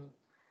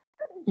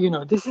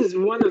 this is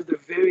one of the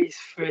very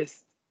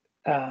first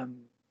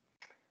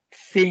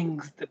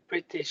things the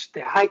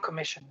High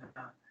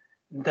Commissioner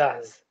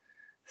does.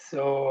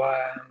 So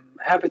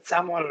Herbert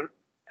Samuel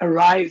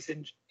arrives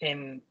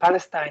in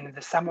Palestine in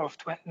the summer of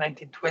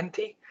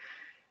 1920.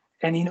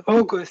 And in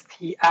August,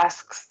 he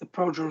asks the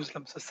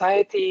Pro-Jerusalem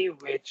Society,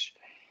 which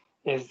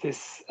is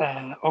this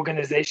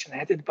organization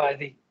headed by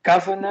the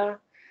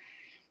governor,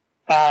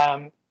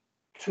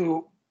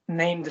 to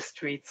name the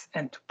streets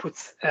and to put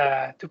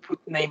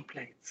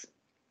nameplates.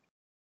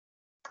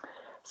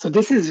 So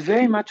this is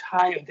very much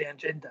high on the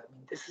agenda. I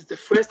mean, this is the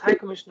first High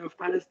Commissioner of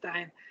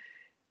Palestine,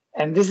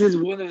 and this is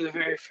one of the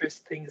very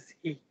first things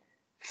he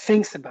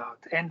thinks about.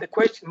 And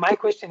my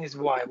question is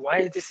why?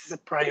 Why this is a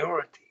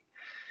priority?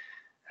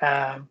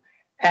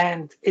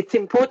 And it's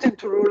important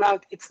to rule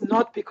out it's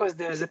not because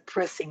there's a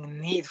pressing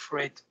need for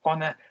it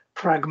on a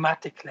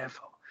pragmatic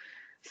level.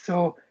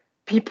 So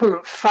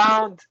people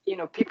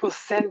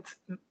sent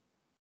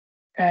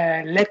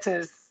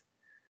letters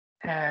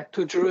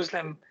to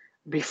Jerusalem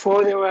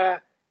before there were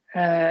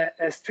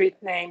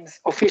street names,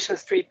 official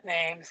street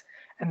names,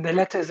 and the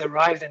letters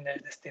arrived in their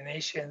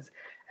destinations.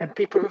 And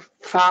people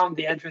found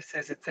the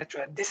addresses,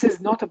 etc. This is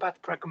not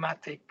about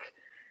pragmatic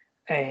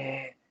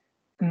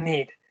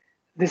need.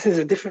 This is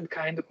a different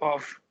kind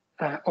of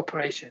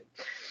operation.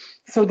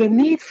 So the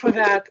need for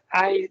that,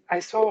 I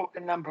saw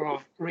a number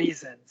of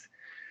reasons.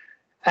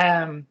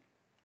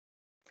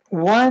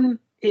 One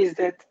is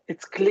that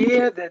it's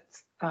clear that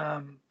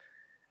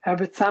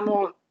Herbert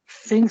Samuel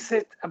thinks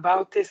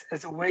about this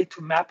as a way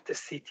to map the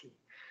city.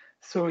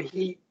 So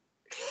he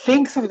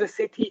thinks of the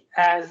city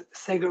as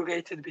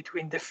segregated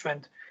between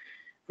different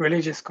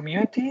religious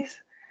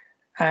communities,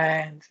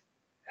 and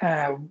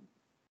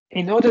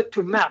in order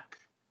to map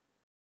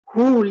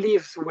who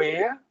lives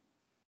where,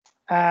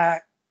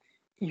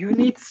 you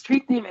need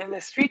street name, and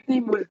the street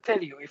name will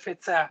tell you if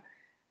it's a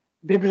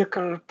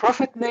biblical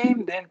prophet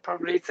name, then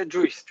probably it's a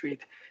Jewish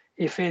street.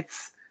 If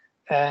it's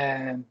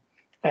Saladin,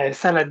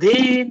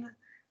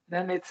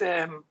 then it's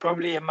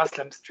probably a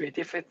Muslim street.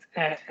 If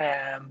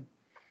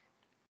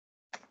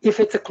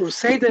it's a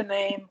Crusader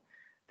name,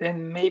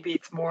 then maybe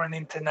it's more an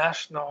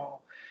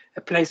international,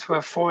 a place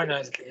where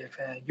foreigners live,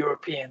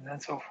 Europeans and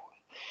so forth.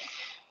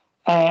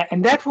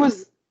 And that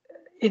was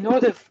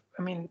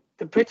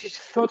the British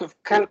thought of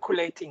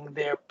calculating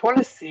their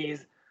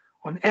policies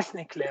on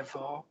ethnic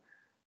level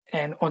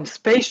and on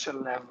spatial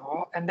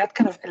level, and that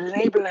kind of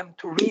enabled them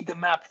to read the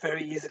map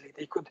very easily.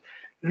 They could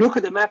look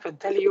at the map and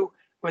tell you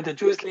where the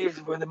Jews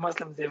live, where the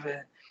Muslims live,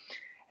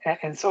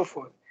 and so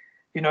forth.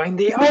 In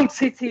the old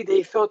city,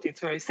 they thought it's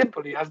very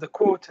simple. You have the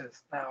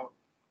quarters. Now,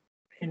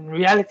 in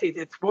reality,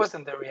 it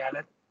wasn't the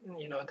reality.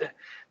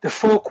 The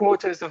four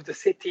quarters of the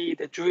city,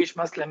 the Jewish,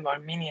 Muslim,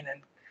 Armenian,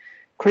 and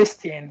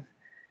Christian,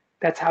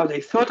 that's how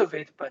they thought of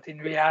it. But in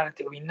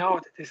reality, we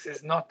know that this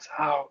is not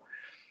how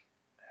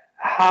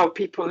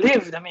people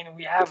lived. I mean,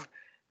 we have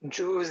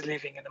Jews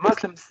living in the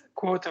Muslim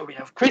quarter. We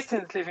have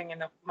Christians living in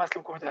the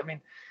Muslim quarter. I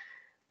mean,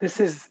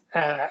 this is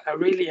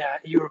really a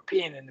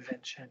European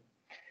invention.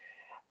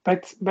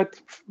 But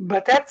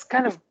that's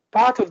kind of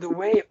part of the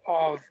way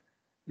of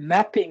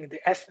mapping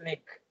the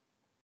ethnic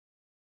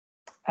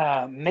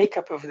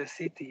makeup of the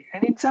city,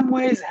 and in some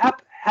ways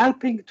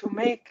helping to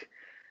make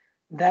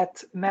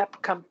that map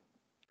come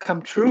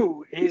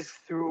true is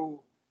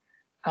through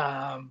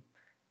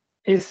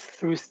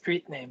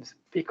street names.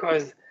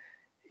 Because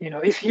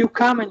if you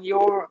come and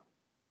your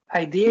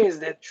idea is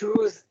that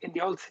Jews in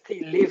the old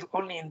city live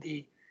only in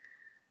the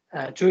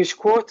Jewish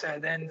quarter,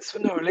 then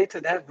sooner or later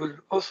that will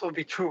also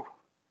be true.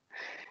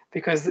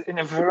 Because in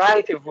a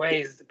variety of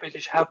ways, the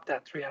British helped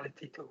that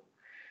reality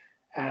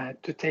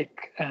to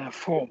take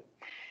form.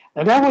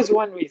 Now, that was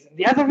one reason.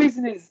 The other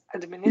reason is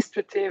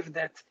administrative,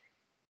 that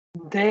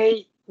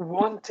they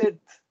wanted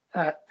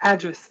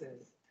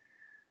addresses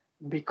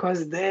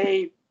because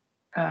they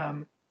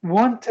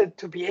wanted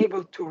to be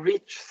able to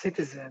reach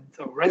citizens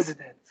or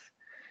residents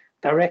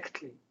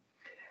directly.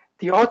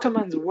 The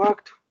Ottomans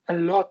worked a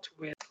lot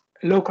with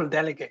local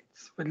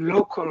delegates, with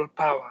local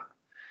power.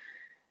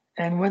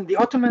 And when the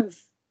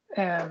Ottomans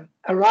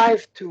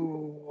arrived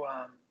to,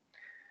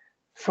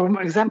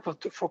 for example,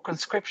 for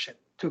conscription,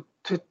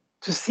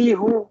 to see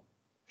who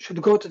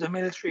should go to the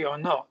military or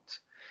not,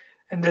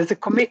 and there's a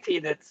committee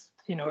that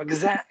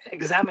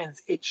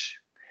examines each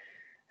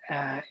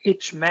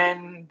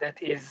man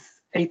that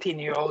is 18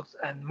 years old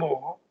and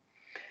more.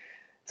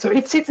 So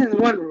it sits in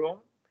one room,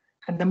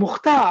 and the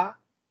Mukhtar,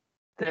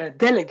 the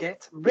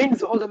delegate,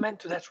 brings all the men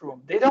to that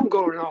room. They don't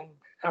go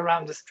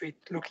around the street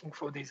looking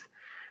for these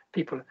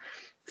people.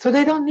 So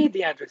they don't need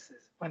the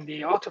addresses. When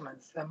the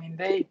Ottomans,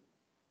 they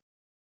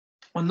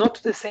were not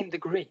to the same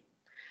degree.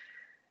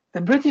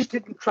 The British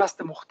didn't trust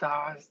the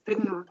Mukhtars,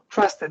 didn't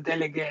trust the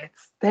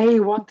delegates. They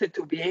wanted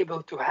to be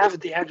able to have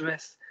the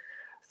address.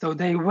 So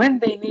when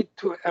they need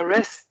to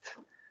arrest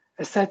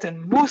a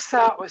certain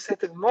Musa or a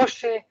certain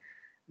Moshe,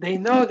 they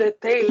know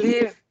that they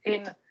live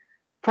in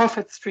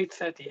Prophet Street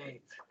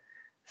 38.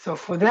 So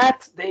for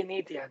that, they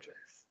need the address.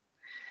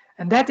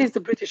 And that is the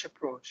British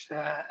approach.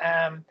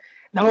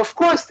 Now, of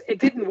course, it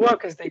didn't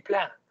work as they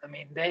planned.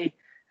 A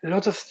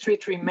lot of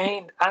streets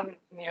remained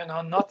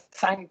not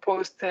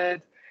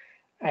signposted,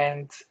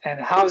 and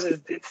houses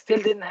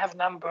still didn't have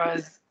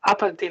numbers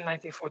up until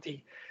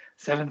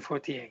 1947,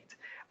 48.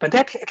 But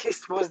that at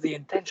least was the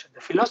intention.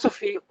 The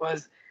philosophy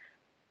was,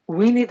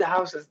 we need the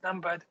houses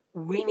numbered,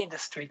 we need the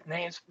street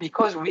names,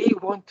 because we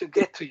want to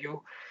get to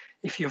you.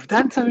 If you've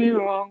done something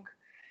wrong,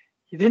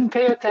 you didn't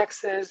pay your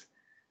taxes,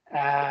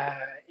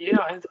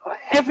 and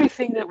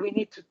everything that we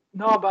need to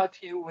know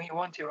about you, we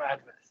want your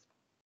address.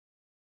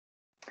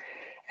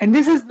 And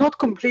this is not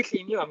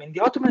completely new. The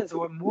Ottomans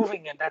were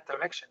moving in that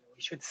direction,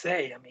 we should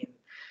say,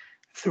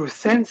 through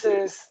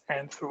census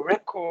and through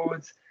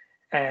records.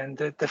 And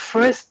the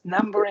first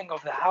numbering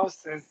of the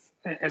houses,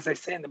 as I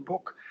say in the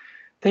book,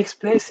 takes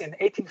place in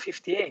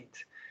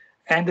 1858.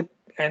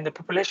 And the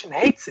population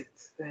hates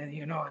it. And,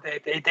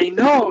 they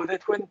know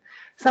that when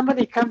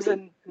somebody comes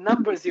and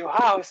numbers your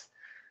house,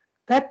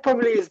 that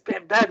probably is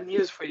bad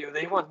news for you.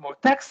 They want more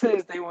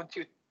taxes, they want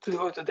you to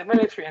go to the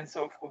military and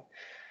so forth.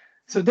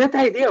 So that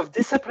idea of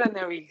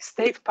disciplinary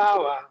state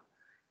power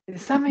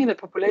is something the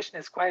population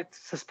is quite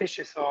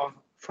suspicious of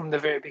from the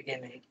very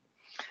beginning.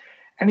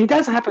 And it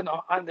does happen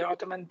under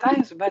Ottoman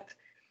times, but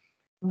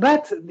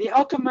the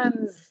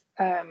Ottomans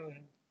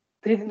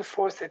didn't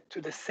force it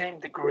to the same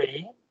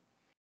degree.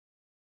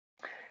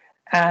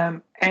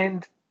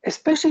 And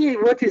especially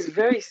what is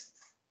very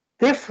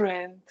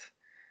different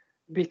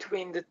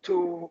between the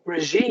two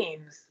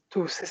regimes,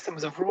 two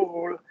systems of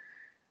rule,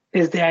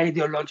 is the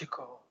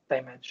ideological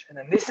dimension.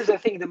 And this is, I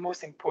think, the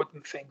most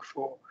important thing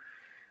for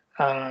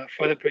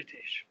the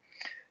British.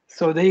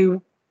 So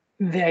the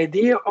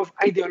idea of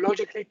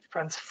ideologically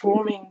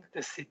transforming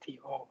the city,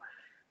 or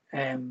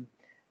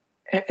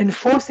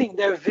enforcing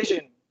their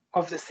vision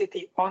of the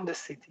city on the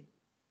city.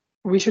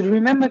 We should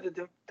remember that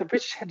the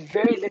British had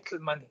very little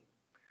money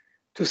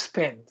to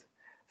spend.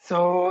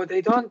 So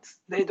they don't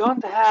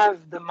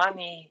have the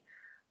money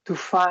to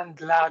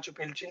fund large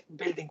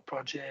building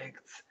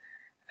projects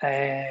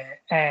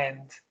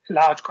and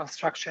large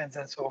constructions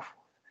and so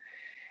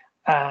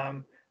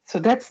forth. So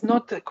that's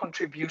not a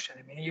contribution.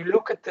 You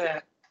look at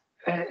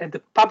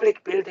the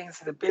public buildings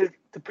the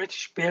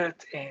British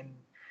built in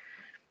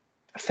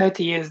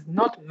 30 years,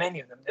 not many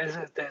of them.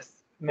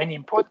 There's many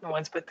important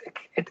ones, but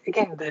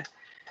again,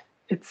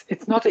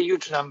 it's not a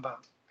huge number.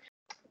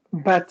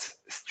 But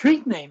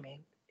street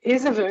naming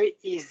is a very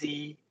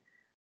easy,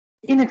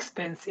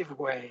 inexpensive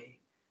way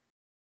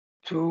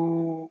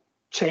to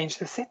change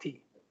the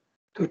city,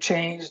 to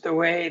change the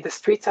way the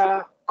streets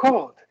are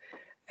called.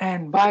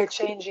 And by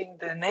changing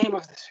the name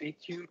of the street,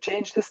 you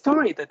change the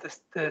story that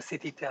the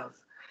city tells.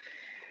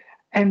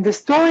 And the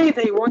story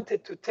they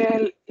wanted to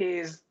tell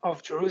is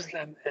of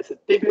Jerusalem as a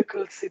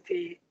biblical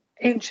city,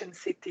 ancient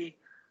city,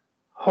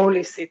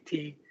 holy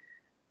city,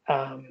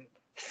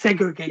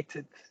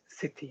 segregated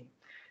city,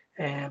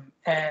 and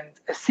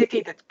a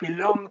city that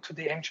belonged to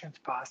the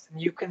ancient past.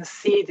 And you can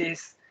see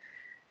this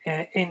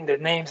in the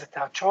names that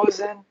are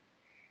chosen,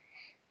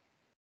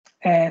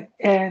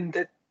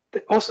 and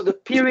also the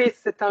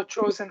periods that are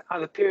chosen are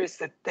the periods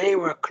that they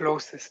were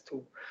closest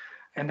to,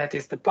 and that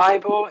is the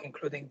Bible,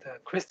 including the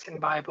Christian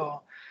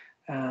Bible,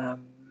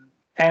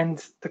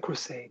 and the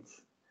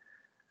Crusades.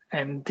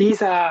 And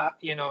these are,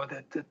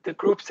 the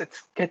groups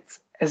that get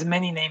as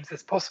many names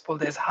as possible.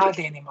 There's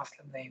hardly any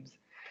Muslim names,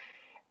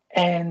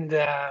 and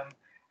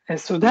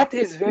so that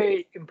is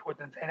very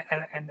important.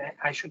 And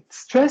I should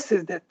stress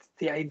is that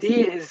the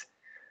idea is,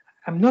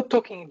 I'm not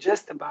talking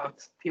just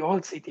about the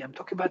old city. I'm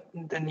talking about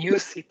the new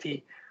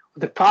city,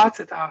 the parts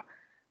that are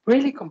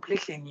really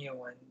completely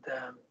new,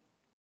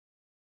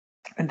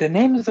 and the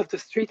names of the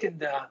street in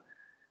the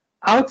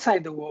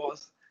outside the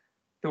walls,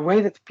 the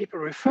way that people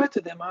refer to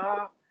them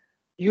are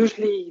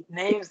usually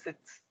names that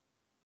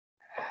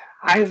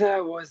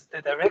either was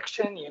the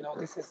direction,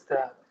 this is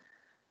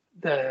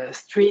the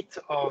street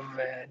of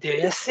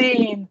Deir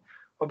Yassin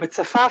or Bet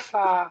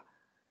Safafa,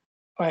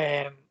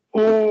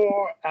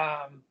 or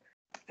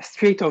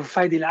street of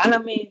Faid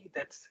al-Alami,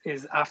 that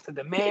is after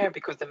the mayor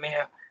because the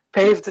mayor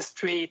paved the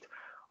street,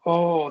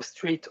 or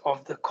street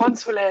of the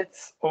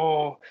consulates,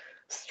 or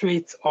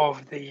street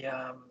of the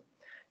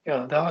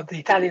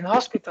Italian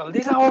hospital.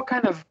 These are all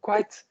kind of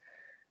quite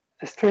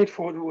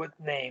straightforward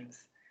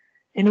names.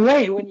 In a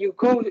way, when you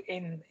go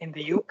in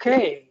the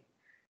UK,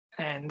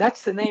 and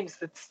that's the names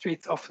that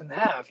streets often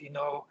have,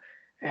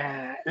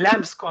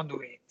 Lamb's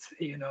Conduit,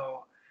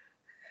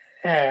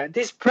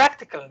 these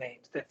practical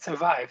names that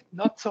survived,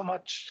 not so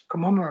much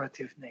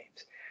commemorative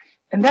names.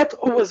 And that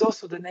was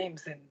also the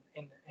names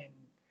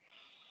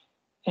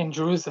in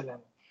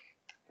Jerusalem.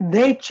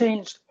 They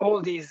changed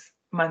all these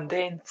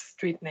mundane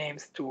street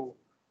names to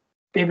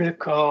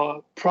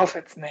biblical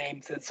prophets'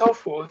 names and so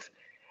forth.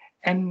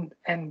 And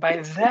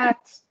by that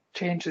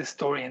changed the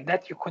story, and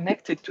that you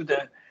connected to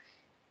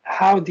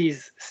how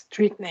these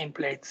street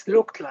nameplates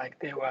looked like.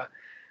 They were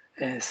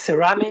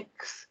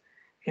ceramics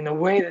in a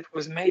way that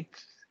was made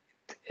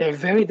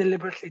very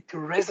deliberately to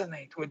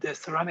resonate with the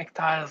ceramic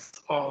tiles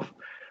of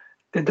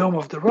the Dome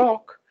of the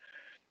Rock.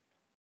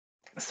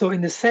 So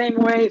in the same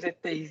way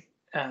that the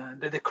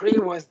decree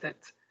was that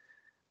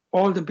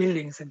all the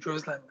buildings in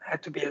Jerusalem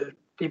had to be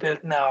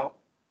built now,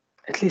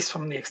 at least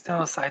from the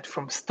external side,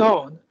 from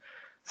stone,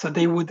 so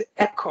they would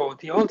echo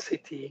the old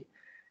city.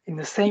 In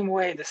the same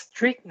way, the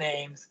street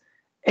names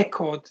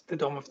echoed the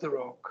Dome of the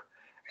Rock.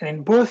 And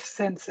in both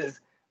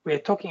senses, we are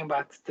talking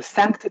about the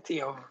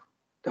sanctity of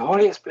the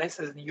holiest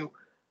places, and you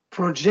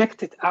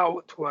project it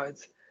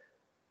outwards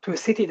to a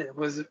city that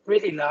was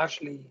really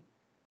largely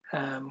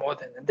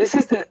modern. And this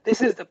is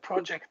the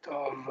project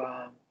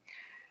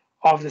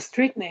of the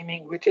street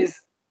naming, which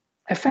is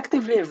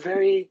effectively a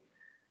very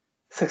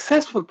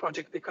successful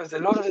project because a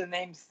lot of the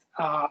names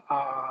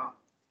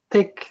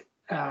take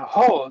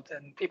hold,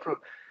 and people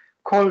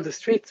call the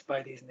streets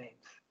by these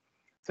names.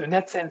 So in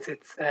that sense,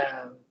 it's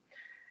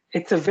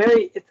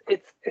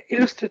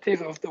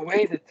illustrative of the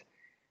way that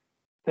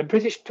the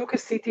British took a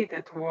city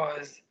that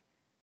was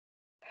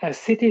a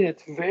city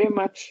that's very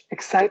much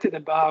excited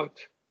about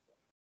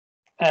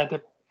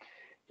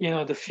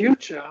the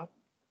future,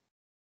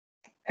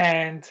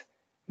 and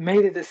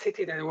made it a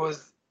city that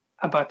was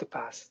about the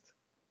past.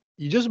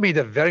 You just made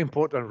a very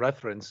important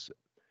reference,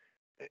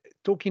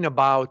 talking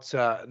about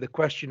the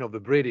question of the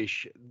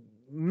British.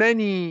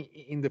 Many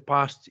in the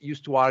past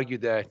used to argue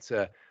that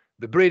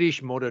the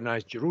British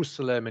modernized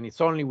Jerusalem, and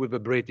it's only with the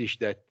British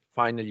that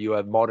finally you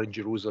have modern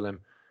Jerusalem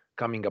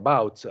coming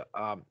about.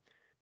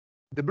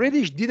 The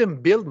British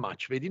didn't build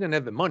much. They didn't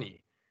have the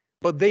money,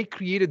 but they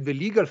created the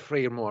legal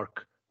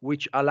framework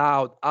which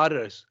allowed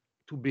others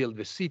to build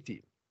the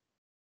city.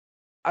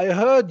 I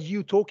heard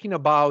you talking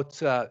about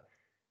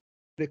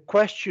the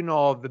question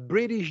of the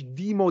British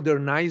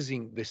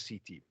demodernizing the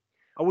city.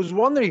 I was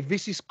wondering if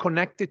this is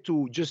connected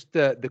to just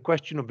the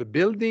question of the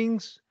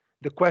buildings,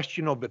 the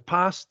question of the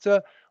past.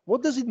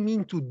 What does it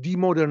mean to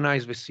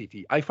demodernize the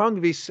city? I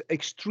found this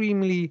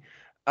extremely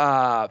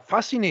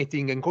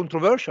fascinating and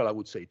controversial, I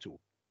would say, too.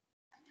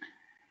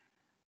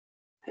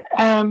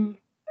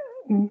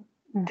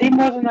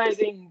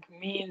 Demodernizing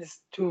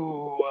means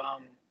to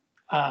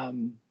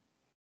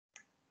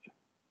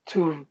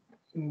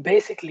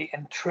basically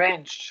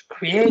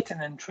create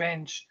and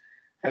entrench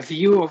a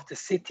view of the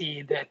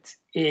city that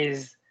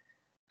is,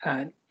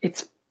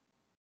 its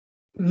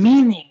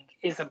meaning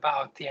is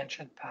about the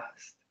ancient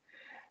past.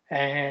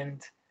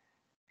 And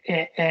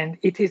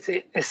it is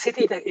a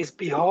city that is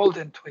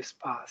beholden to its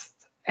past,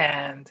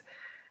 and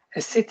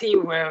a city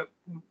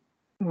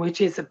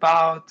which is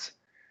about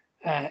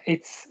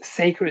its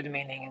sacred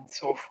meaning and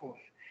so forth.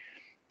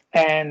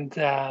 And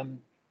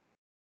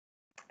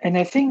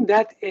I think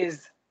that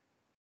is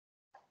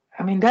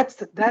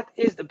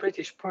the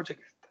British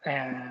project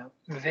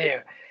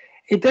there.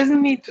 It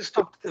doesn't mean to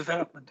stop the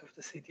development of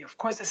the city. Of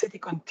course, the city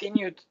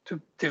continued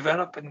to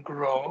develop and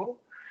grow,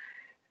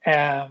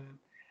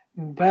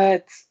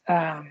 but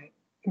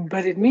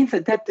it means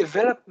that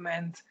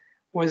development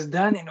was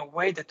done in a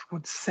way that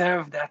would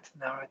serve that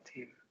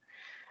narrative.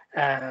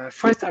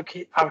 First,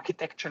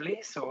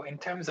 architecturally, so in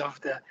terms of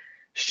the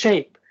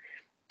shape.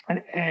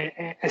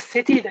 A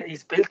city that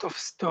is built of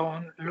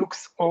stone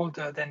looks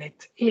older than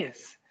it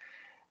is.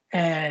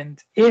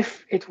 And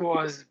if it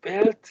was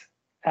built,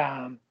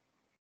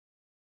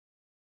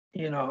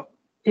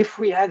 if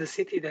we had a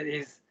city that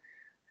is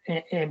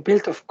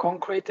built of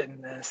concrete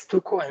and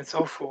stucco and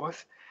so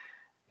forth,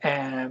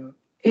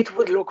 it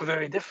would look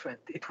very different.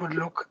 It would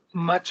look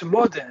much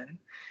modern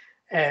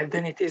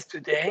than it is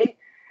today.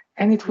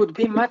 And it would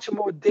be much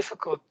more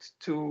difficult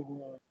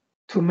to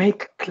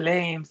make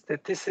claims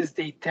that this is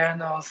the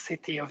eternal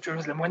city of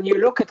Jerusalem. When you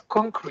look at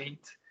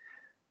concrete,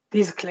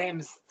 these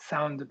claims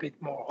sound a bit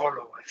more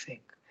hollow, I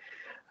think.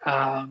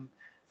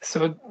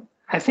 So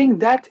I think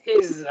that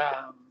is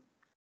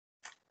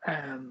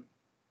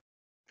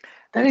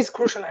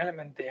crucial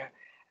element there.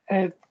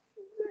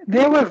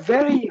 They were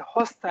very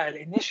hostile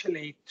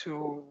initially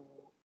to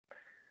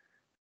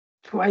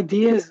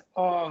ideas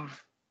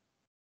of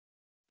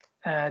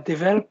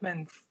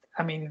development.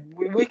 I mean,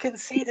 we can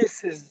see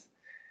this as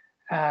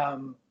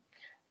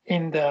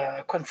in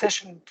the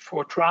concession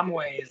for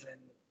tramways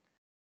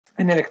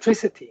and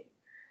electricity,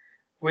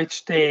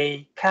 which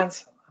they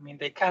cancel. I mean,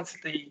 they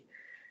canceled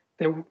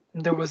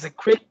there was a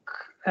Greek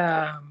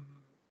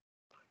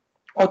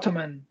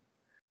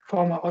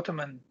former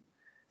Ottoman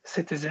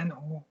citizen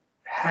who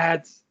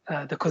had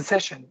the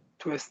concession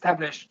to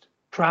establish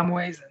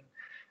tramways and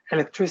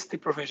electricity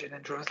provision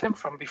in Jerusalem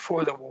from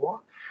before the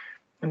war.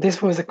 And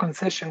this was a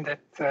concession that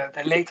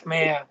the late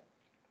mayor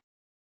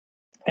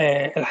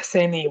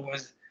El-Husseini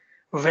was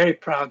very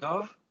proud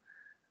of.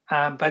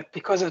 But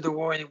because of the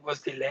war, it was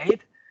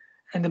delayed.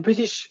 And the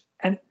British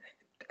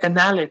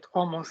annulled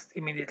almost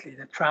immediately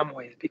the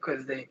tramways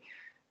because they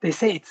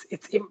say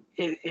it's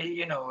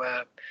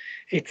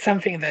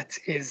something that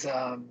is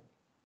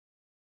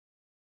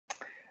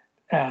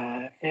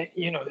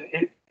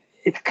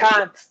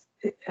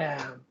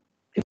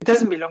it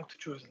doesn't belong to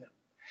Jerusalem,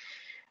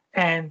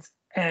 and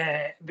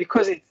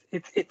because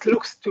it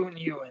looks too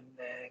new, and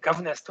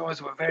Governor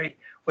Storrs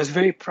was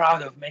very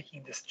proud of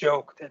making this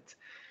joke that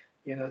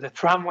the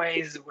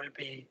tramways will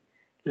be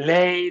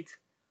laid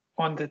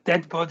on the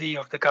dead body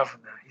of the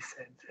governor. He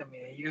said. I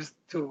mean, he used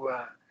to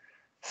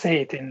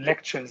say it in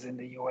lectures in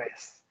the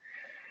U.S.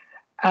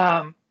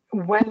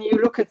 When you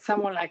look at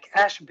someone like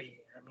Ashby,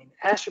 I mean,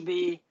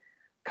 Ashby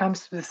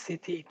comes to the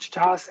city.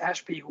 Charles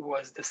Ashby, who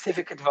was the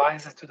civic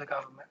advisor to the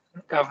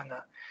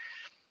governor,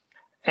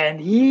 and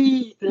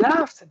he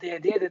laughs at the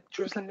idea that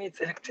Jerusalem needs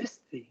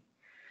electricity.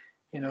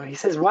 He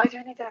says, "Why do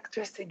you need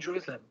electricity in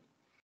Jerusalem?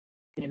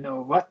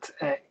 What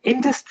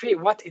industry?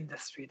 What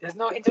industry? There's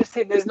no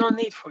industry. There's no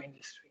need for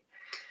industry."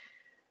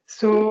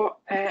 So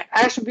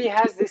Ashby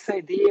has this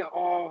idea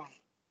of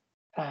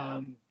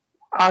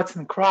arts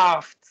and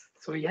crafts.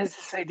 So he has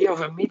this idea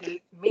of a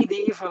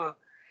medieval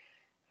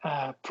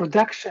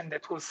production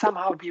that will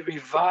somehow be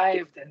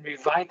revived and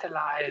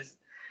revitalized.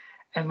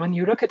 And when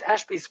you look at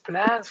Ashby's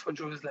plans for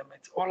Jerusalem,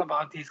 it's all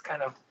about these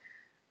kind of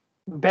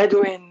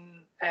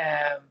Bedouin,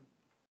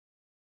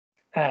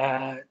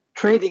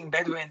 trading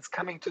Bedouins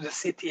coming to the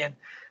city and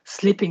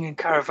sleeping in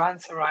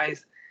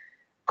caravanserais.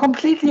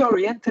 Completely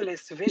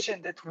Orientalist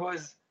vision that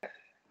was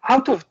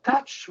out of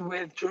touch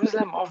with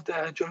Jerusalem of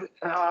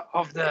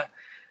the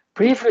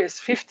previous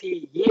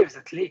 50 years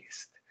at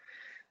least.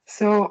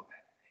 So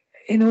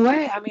in a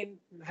way, I mean,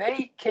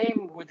 they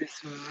came with this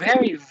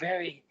very,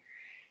 very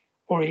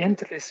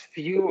Orientalist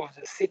view of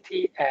the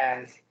city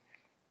as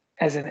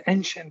an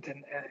ancient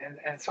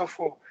and so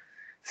forth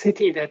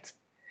city that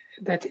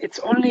its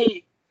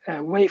only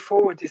way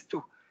forward is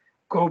to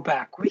go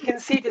back. We can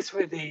see this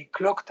with the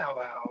clock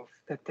tower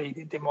that they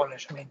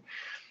demolished. I mean,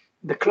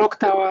 the clock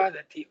tower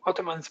that the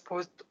Ottomans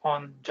put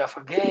on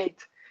Jaffa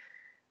Gate,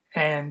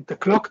 and the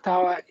clock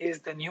tower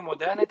is the new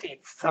modernity.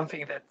 It's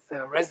something that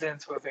the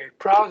residents were very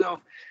proud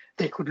of.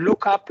 They could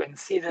look up and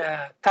see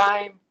the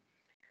time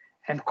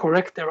and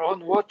correct their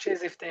own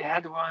watches if they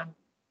had one.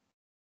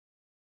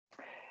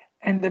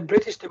 And the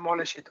British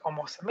demolished it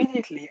almost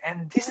immediately.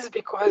 And this is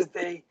because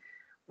they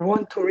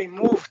want to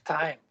remove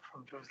time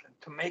from Jerusalem,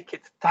 to make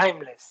it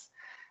timeless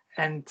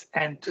and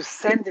to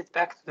send it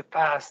back to the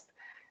past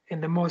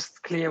in the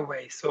most clear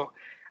way. So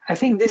I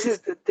think this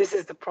is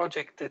the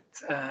project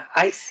that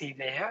I see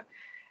there.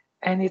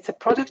 And it's a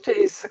project that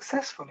is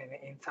successful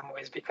in some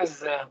ways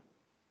because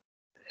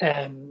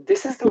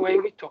this is the way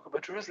we talk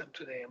about Jerusalem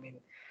today. I mean,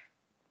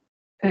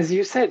 as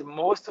you said,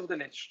 most of the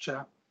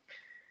literature,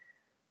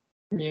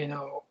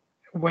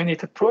 when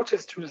it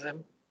approaches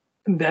Jerusalem,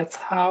 that's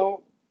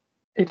how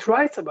it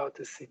writes about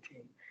the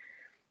city.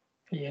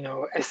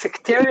 A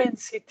sectarian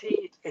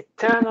city,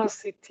 eternal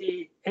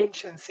city,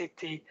 ancient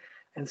city,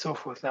 and so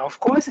forth. Now,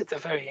 of course, it's a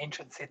very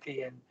ancient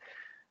city, and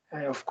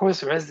of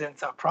course,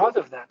 residents are proud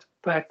of that.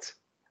 But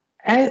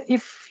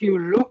if you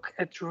look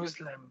at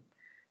Jerusalem,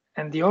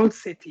 and the old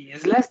city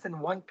is less than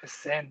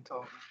 1%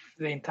 of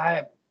the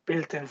entire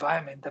built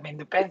environment. I mean,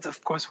 depends,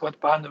 of course, what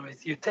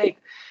boundaries you take.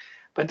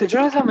 But the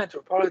Jerusalem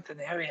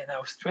metropolitan area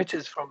now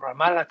stretches from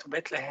Ramallah to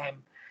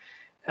Bethlehem,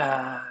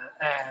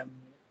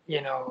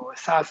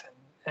 south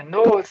and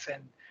north,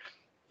 and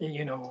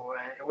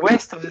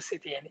west of the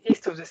city and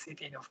east of the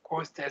city. And of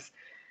course, there's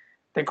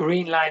the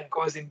green line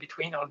goes in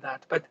between all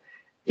that. But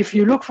if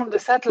you look from the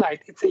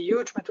satellite, it's a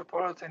huge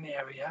metropolitan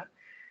area,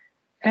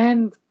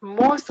 and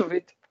most of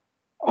it,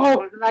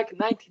 like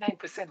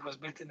 99%, was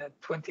built in the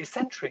 20th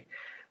century.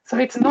 So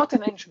it's not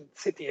an ancient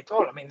city at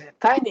all. I mean, the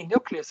tiny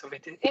nucleus of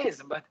it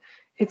is, but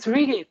it's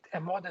really a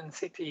modern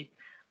city.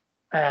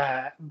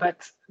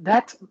 But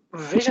that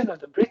vision of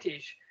the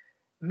British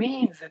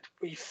means that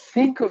we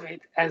think of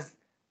it as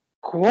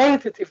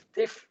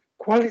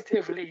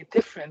qualitatively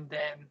different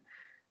than,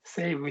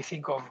 say, we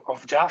think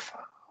of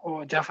Jaffa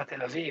or Jaffa Tel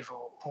Aviv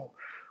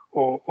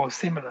or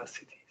similar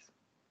cities.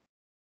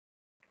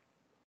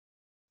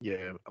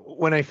 Yeah,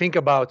 when I think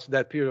about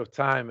that period of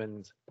time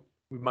and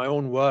with my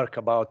own work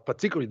about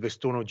particularly the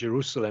Stone of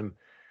Jerusalem,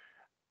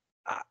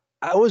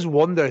 I always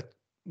wondered,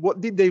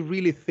 what did they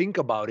really think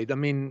about it? I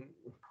mean,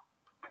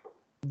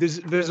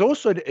 there's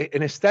also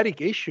an aesthetic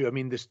issue. I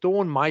mean, the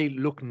stone might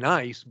look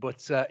nice,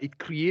 but it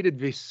created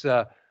this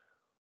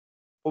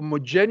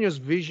homogeneous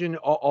vision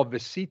of the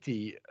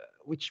city,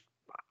 which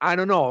I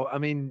don't know. I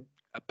mean,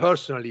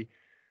 personally,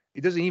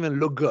 it doesn't even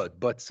look good.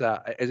 But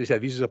as I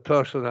said, this is a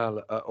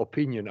personal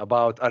opinion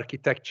about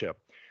architecture.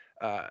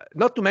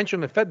 Not to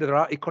mention the fact that there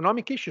are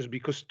economic issues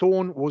because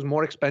stone was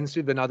more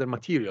expensive than other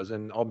materials.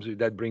 And obviously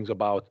that brings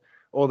about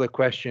all the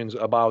questions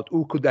about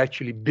who could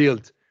actually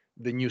build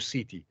the new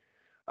city.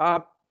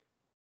 I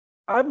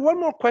have one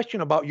more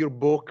question about your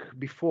book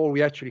before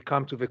we actually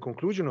come to the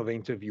conclusion of the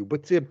interview.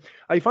 But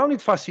I found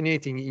it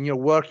fascinating in your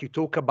work. You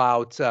talk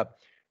about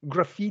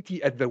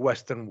graffiti at the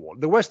Western Wall.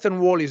 The Western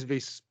Wall is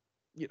this,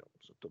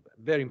 sort of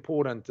very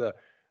important, I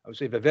would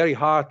say, the very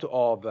heart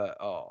of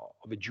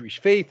the Jewish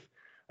faith,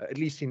 at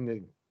least in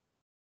the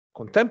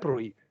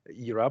contemporary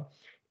era.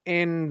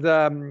 And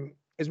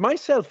as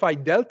myself, I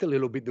dealt a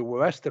little bit with the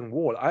Western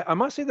Wall. I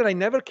must say that I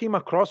never came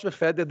across the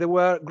fact that there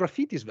were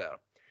graffitis there.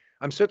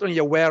 I'm certainly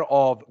aware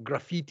of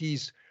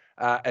graffitis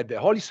at the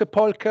Holy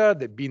Sepulchre.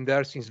 They've been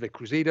there since the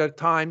Crusader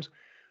times,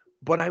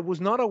 but I was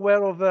not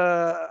aware of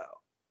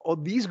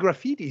these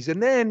graffitis.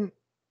 And then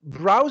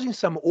browsing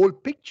some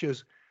old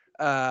pictures,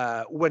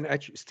 when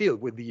actually still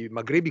with the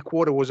Maghrebi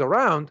Quarter was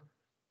around,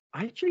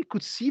 I actually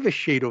could see the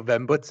shade of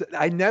them, but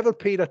I never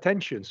paid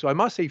attention. So I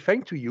must say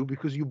thank to you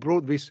because you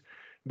brought this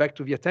back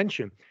to the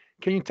attention.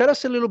 Can you tell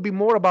us a little bit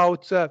more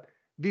about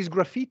these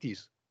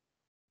graffitis?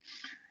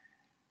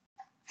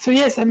 So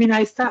yes, I mean,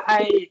 I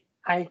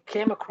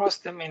came across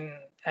them in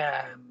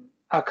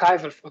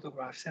archival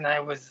photographs, and I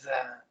was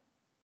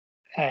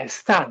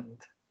stunned.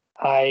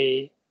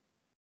 I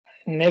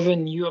never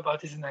knew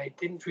about this, and I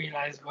didn't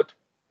realize what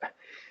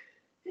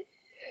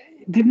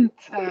didn't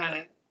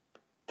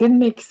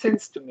make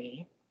sense to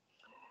me.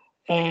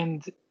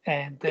 And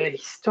the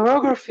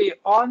historiography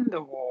on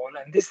the wall,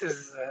 and this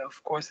is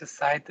of course a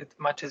site that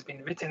much has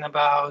been written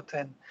about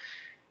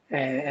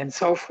and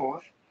so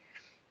forth.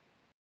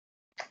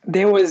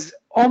 There was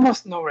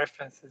almost no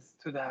references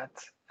to that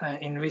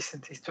in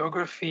recent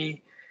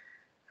historiography,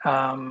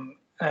 and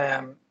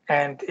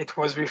it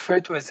was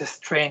referred to as a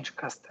strange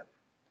custom,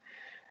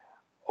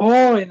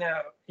 or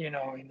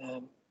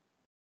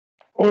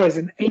or as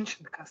an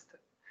ancient custom,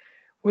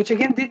 which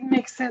again didn't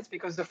make sense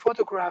because the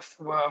photographs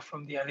were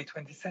from the early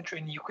 20th century,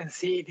 and you can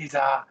see these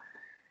are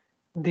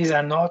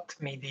not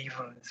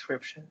medieval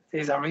inscriptions;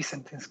 these are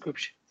recent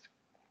inscriptions.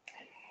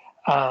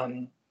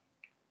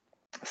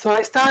 So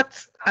I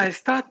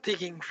start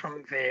digging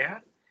from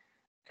there,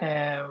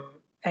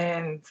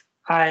 and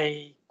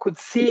I could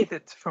see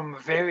that from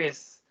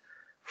various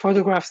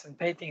photographs and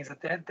paintings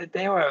that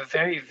they were a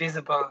very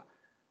visible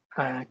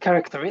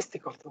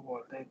characteristic of the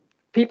wall. That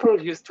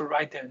people used to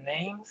write their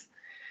names.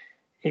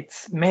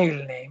 It's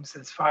male names,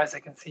 as far as I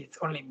can see. It's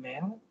only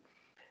men,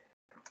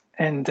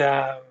 and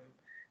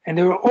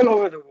they were all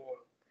over the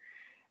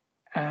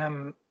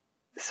wall.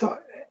 So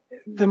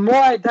the more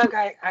I dug,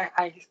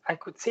 I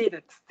could see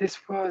that this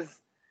was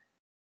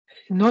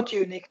not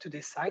unique to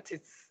this site.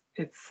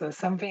 It's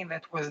something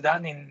that was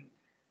done in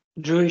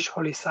Jewish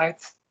holy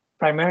sites,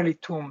 primarily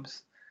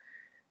tombs,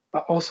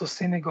 but also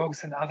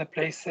synagogues and other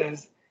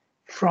places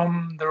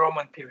from the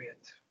Roman period.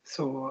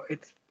 So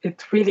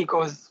it really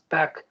goes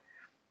back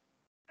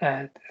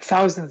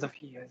thousands of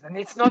years, and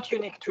it's not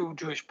unique to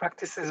Jewish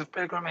practices of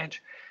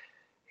pilgrimage.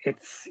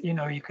 It's,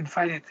 you can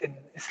find it in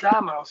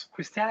Islam, also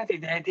Christianity,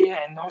 the idea,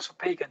 and also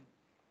pagan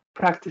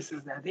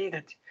practices, the idea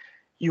that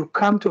you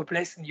come to a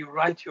place and you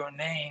write your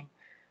name,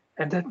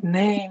 and that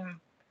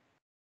name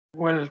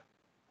will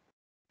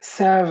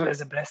serve as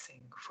a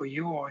blessing for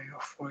you or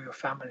for your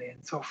family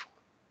and so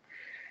forth.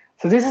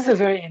 So this is a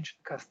very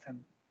ancient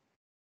custom.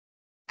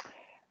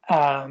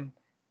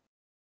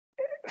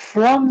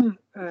 From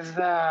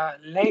the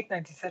late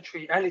 19th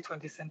century, early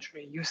 20th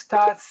century, you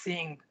start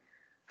seeing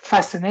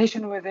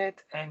fascination with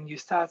it, and you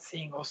start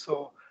seeing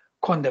also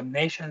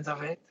condemnations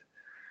of it,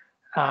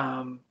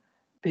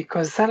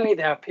 because suddenly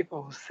there are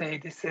people who say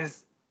this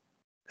is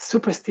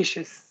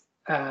superstitious,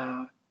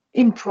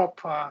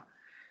 improper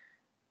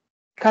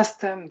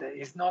custom that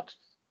is not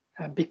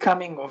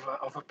becoming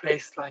of a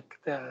place like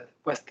the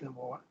Western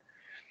Wall.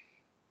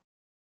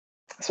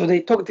 So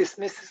they talk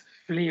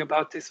dismissively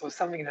about this or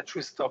something that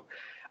should stop.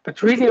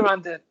 But really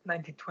around the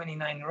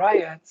 1929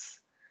 riots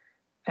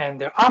and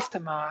their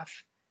aftermath,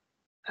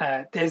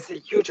 there's a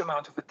huge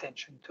amount of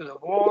attention to the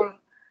wall,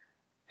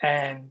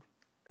 and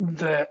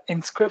the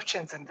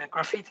inscriptions and the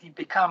graffiti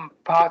become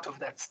part of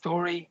that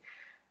story.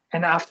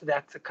 And after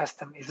that, the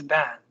custom is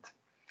banned.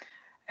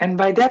 And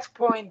by that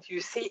point,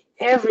 you see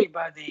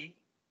everybody,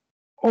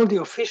 all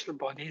the official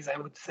bodies, I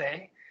would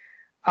say,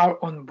 are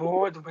on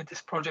board with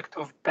this project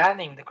of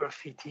banning the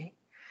graffiti.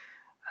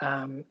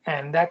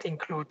 And that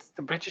includes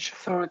the British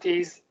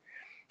authorities.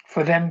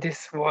 For them,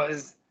 this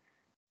was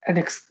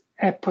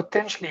a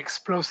potentially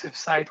explosive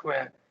site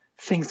where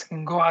things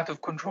can go out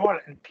of control,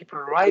 and people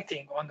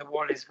writing on the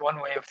wall is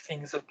one way of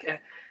things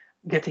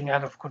getting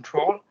out of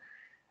control.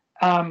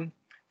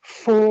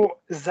 For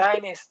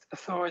Zionist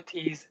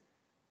authorities,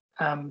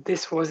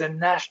 this was a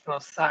national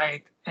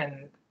site,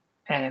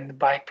 and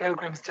by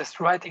pilgrims just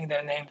writing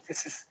their names,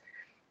 this is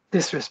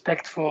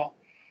disrespectful.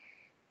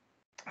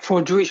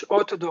 For Jewish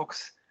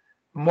Orthodox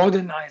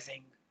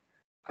modernizing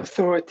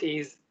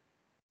authorities,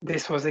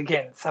 this was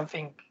again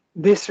something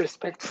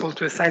disrespectful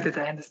to a site that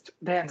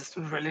they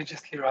understood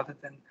religiously rather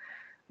than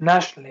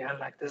nationally,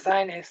 unlike the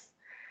Zionists.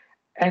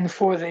 And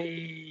for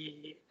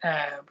the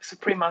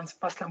Supreme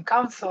Muslim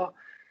Council,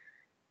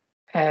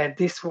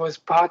 this was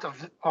part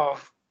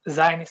of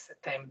Zionist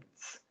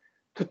attempts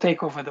to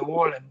take over the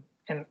wall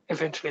and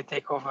eventually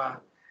take over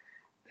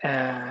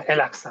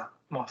Al-Aqsa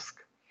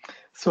Mosque.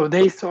 So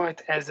they saw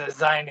it as a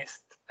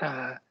Zionist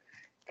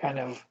kind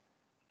of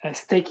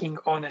taking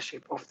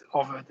ownership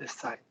over the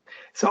site.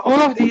 So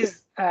all of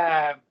these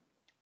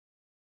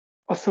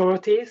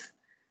authorities,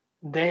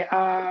 they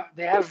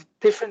have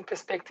different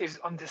perspectives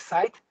on the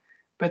site,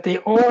 but they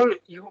all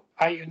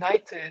are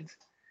united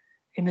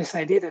in this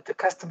idea that the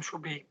custom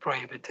should be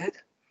prohibited.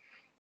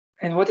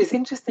 And what is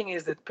interesting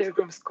is that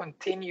pilgrims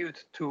continued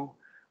to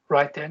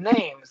write their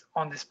names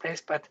on this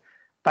place, but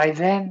by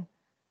then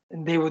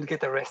they would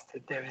get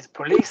arrested. There is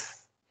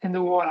police in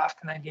the wall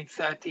after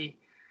 1930,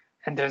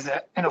 and there's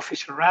an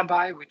official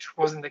rabbi, which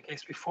wasn't the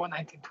case before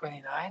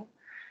 1929,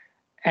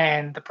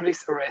 and the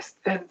police arrest.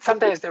 And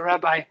sometimes the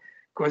rabbi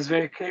goes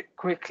very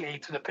quickly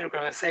to the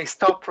pilgrim and says,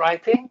 "Stop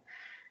writing,"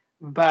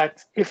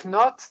 but if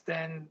not,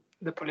 then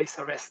the police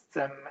arrest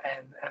them.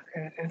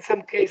 And in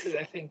some cases,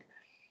 I think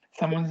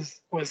someone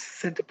was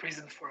sent to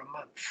prison for a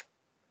month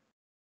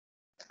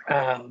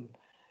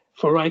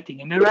for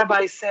writing. And the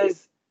rabbi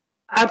says,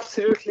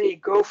 "Absolutely,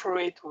 go for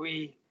it.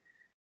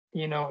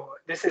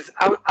 This is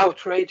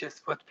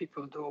outrageous what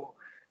people do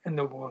in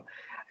the war."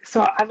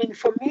 So, I mean,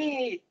 for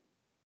me,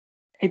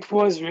 it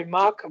was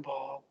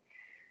remarkable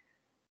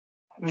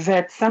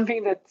that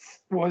something that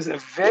was a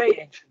very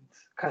ancient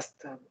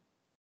custom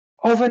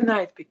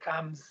overnight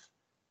becomes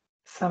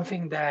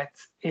something that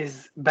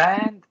is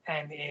banned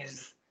and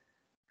is,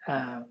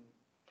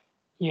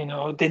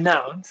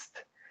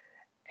 denounced,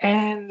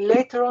 and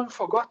later on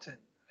forgotten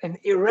and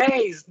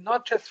erased,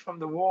 not just from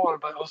the wall,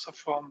 but also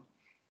from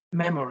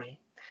memory.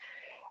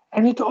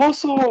 And it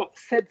also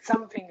said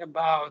something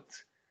about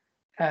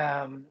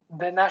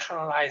the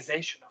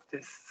nationalization of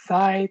this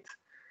site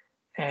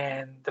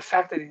and the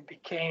fact that it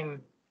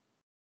became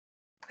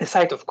a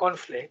site of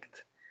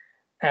conflict,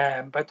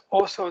 but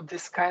also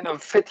this kind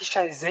of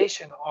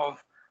fetishization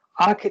of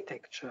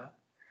architecture.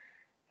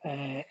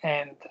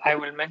 And I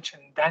will mention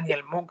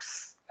Daniel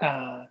Munk's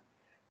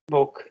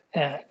book,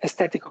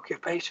 Aesthetic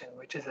Occupation,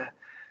 which is a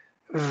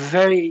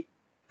very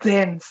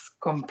dense,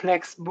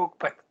 complex book,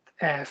 but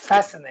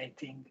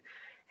fascinating.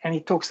 And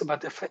he talks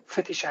about the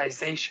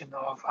fetishization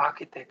of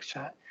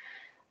architecture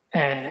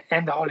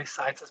and the holy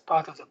sites as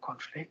part of the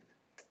conflict.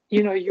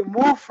 You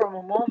move from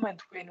a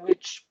moment in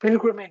which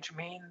pilgrimage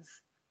means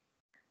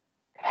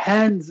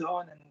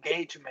hands-on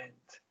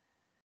engagement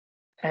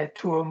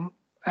to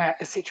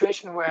a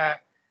situation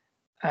where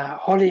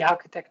holy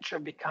architecture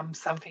becomes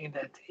something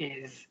that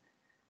is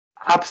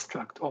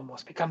abstract,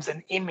 almost becomes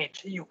an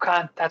image. You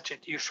can't touch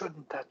it, you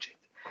shouldn't touch it.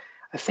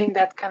 I think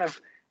that kind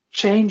of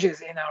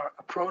changes in our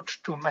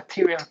approach to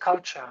material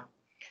culture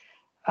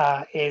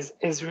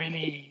is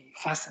really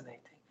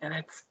fascinating, and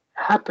it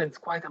happens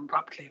quite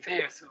abruptly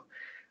there. So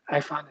I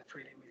found it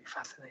really, really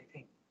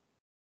fascinating.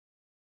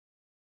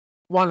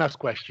 One last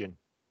question.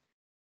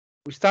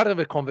 We started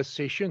the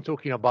conversation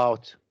talking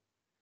about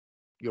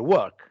your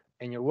work,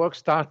 and your work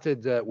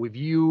started with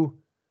you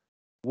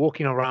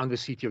walking around the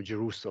city of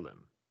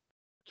Jerusalem,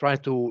 trying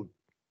to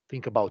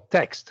think about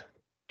text,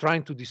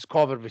 trying to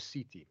discover the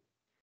city.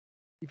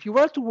 If you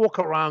were to walk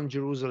around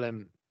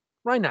Jerusalem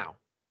right now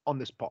on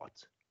the spot,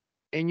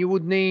 and you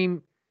would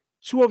name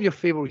two of your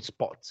favorite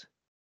spots,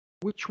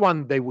 which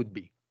one they would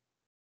be?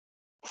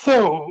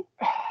 So,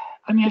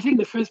 I think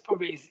the first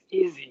probably is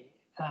easy.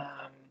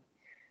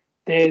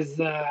 There's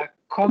a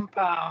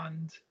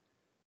compound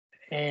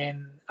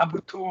in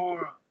Abu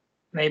Tur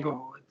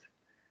neighborhood,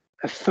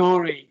 a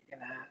Thori,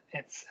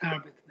 its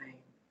Arabic name.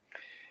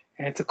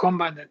 And it's a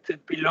compound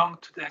that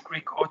belonged to the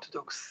Greek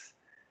Orthodox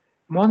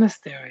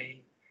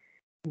monastery.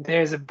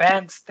 There's a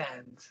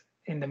bandstand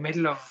in the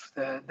middle of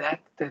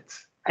that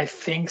I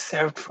think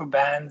served for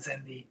bands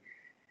in the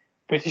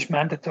British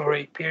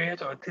Mandatory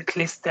period, or at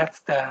least that's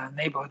the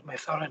neighborhood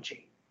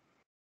mythology.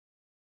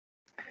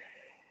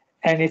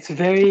 And it's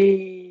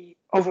very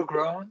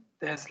overgrown.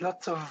 There's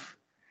lots of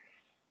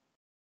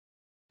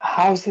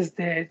houses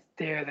there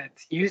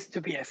that used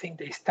to be, I think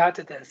they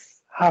started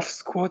as half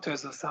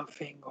squatters or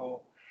something.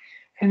 Or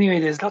anyway,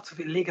 there's lots of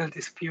illegal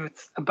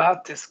disputes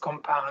about this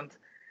compound.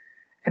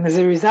 And as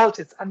a result,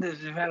 it's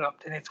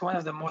underdeveloped, and it's one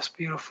of the most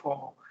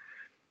beautiful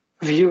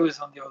views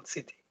on the old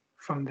city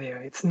from there.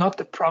 It's not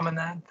the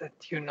promenade that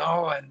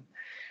and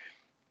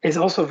it's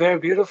also very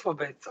beautiful,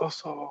 but it's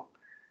also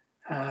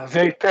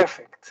very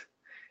perfect.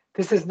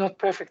 This is not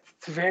perfect.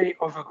 It's very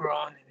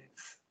overgrown,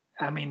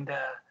 and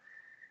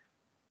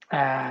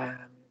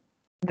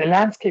the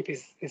landscape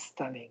is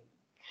stunning.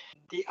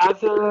 The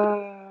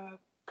other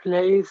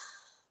place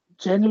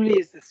generally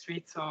is the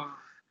streets of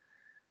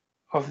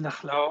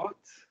Nachlaot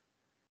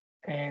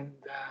and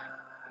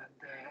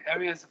the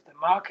areas of the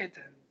market,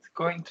 and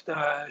going to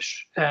the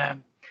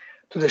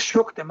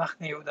shuk, the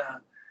Machne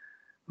Yehuda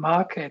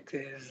market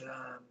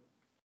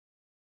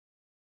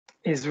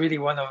is really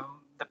one of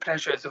the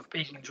pleasures of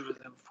being in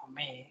Jerusalem for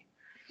me.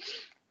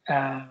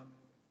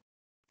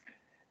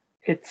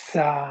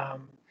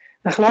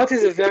 Nachlaot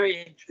is a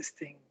very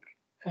interesting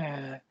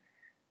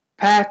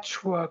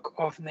patchwork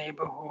of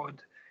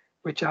neighborhood,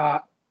 which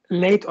are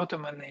late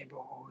Ottoman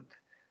neighborhood,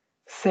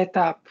 set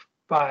up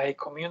by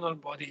communal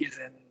bodies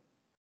and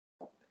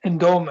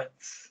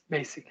endowments,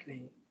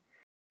 basically,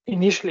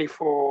 initially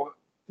for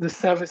the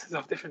services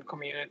of different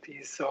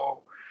communities.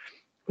 So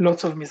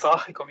lots of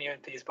Mizrahi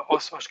communities, but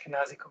also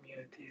Ashkenazi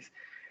communities.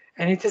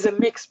 And it is a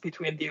mix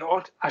between the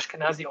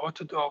Ashkenazi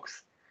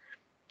Orthodox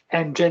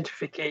and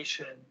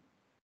gentrification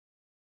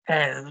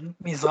and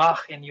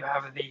Mizrahi, and you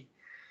have the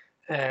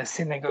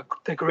synagogue,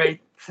 the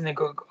great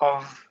synagogue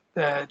of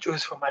the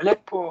Jews from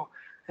Aleppo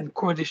and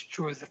Kurdish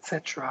Jews,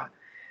 etc.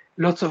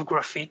 Lots of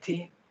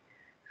graffiti,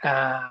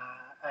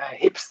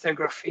 hipster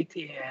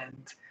graffiti,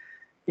 and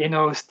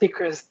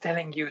stickers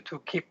telling you to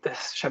keep the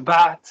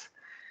Shabbat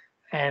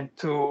and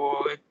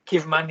to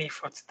give money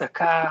for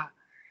tzedakah,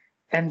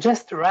 and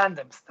just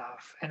random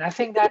stuff. And I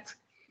think that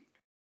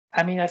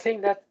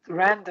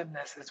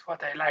randomness is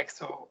what I like.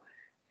 So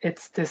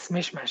it's this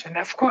mishmash. And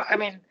of course,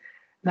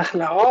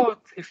 Nachlaot,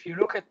 if you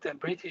look at the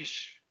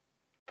British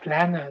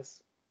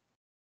planners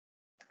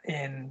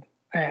and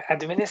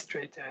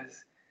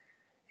administrators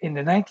in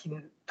the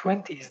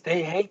 1920s,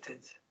 they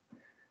hated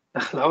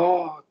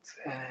Nachlaot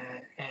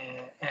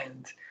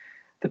and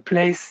the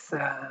place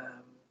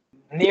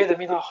near the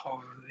Midrash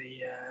of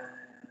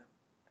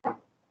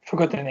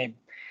forgot the name.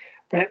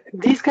 But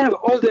these kind of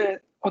all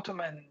the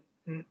Ottoman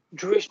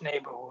Jewish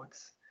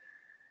neighborhoods,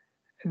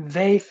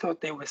 they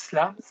thought they were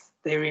slums.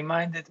 They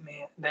reminded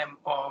them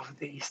of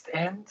the East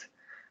End,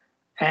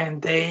 and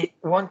they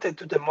wanted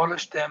to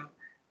demolish them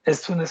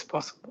as soon as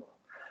possible.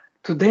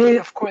 Today,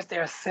 of course, they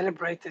are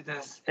celebrated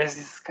as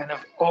this kind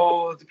of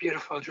old,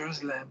 beautiful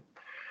Jerusalem.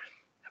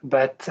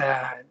 But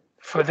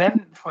for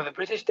them, for the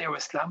British, they were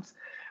slums.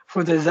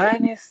 For the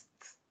Zionist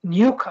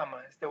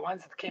newcomers, the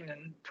ones that came in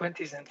the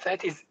 20s and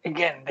 30s,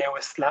 again, they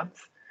were slums.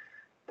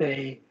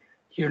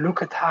 You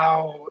look at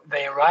how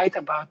they write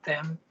about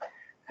them,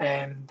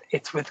 and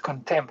it's with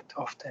contempt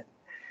often.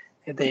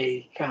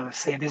 They kind of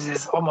say this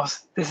is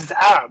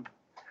Arab,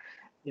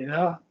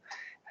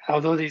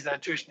 although these are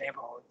Jewish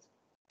neighborhoods.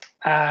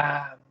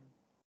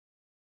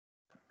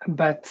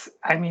 But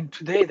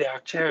today they are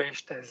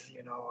cherished as,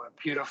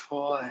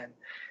 beautiful, and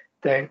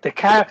the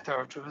character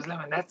of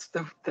Jerusalem, and that's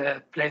the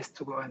place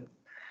to go and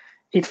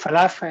eat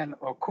falafel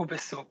or kube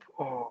soup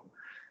or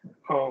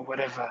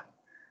whatever.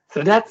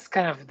 So that's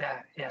kind of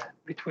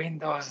between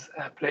those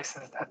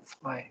places, that's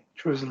my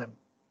Jerusalem.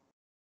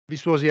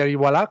 This was Yair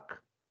Wallach,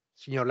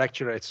 senior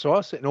lecturer at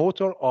SOAS and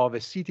author of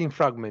A Seating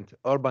Fragment,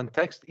 Urban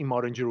Text in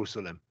Modern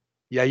Jerusalem.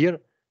 Yair,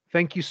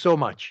 thank you so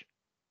much.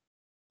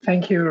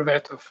 Thank you,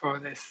 Roberto, for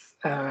this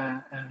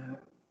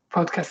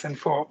podcast and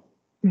for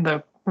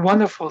the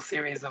wonderful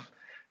series of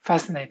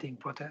fascinating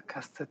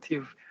podcasts that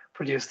you've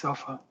produced so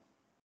far.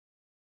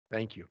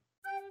 Thank you.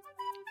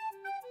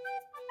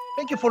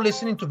 Thank you for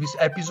listening to this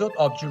episode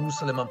of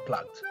Jerusalem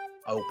Unplugged.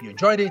 I hope you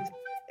enjoyed it.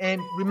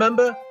 And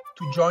remember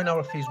to join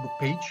our Facebook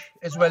page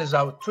as well as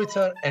our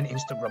Twitter and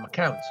Instagram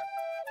accounts.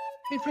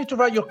 Feel free to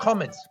write your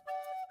comments.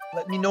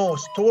 Let me know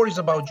stories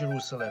about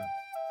Jerusalem.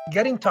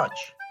 Get in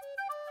touch.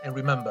 And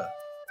remember,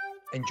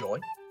 enjoy,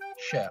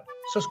 share,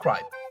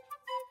 subscribe.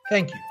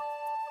 Thank you.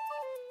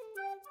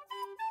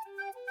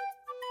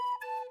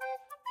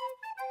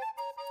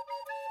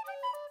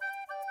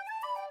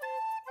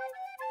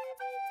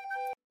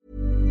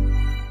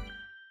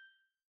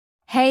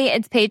 Hey,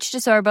 it's Paige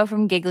DeSorbo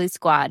from Giggly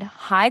Squad.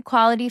 High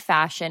quality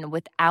fashion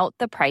without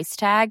the price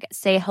tag.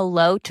 Say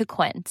hello to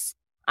Quince.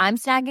 I'm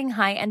snagging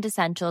high-end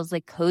essentials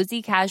like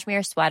cozy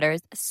cashmere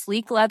sweaters,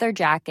 sleek leather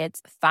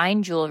jackets,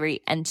 fine jewelry,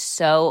 and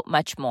so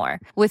much more.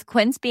 With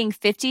Quince being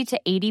 50 to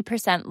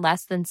 80%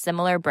 less than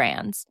similar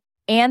brands.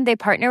 And they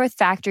partner with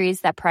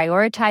factories that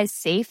prioritize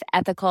safe,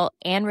 ethical,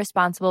 and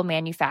responsible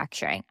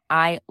manufacturing.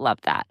 I love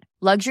that.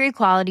 Luxury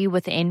quality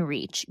within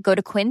reach. Go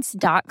to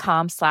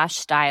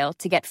quince.com/style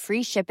to get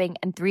free shipping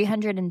and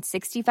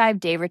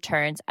 365-day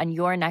returns on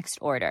your next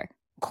order.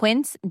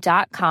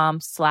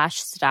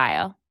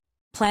 Quince.com/style.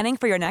 Planning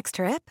for your next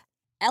trip?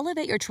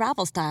 Elevate your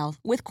travel style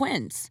with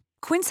Quince.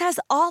 Quince has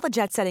all the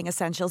jet-setting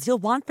essentials you'll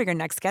want for your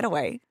next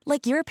getaway,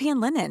 like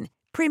European linen,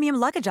 premium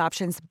luggage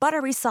options,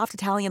 buttery soft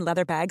Italian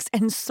leather bags,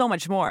 and so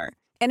much more.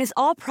 And is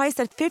all priced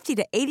at 50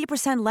 to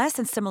 80% less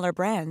than similar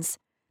brands.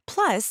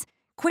 Plus,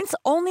 Quince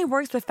only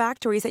works with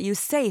factories that use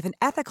safe and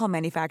ethical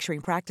manufacturing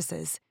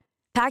practices.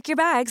 Pack your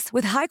bags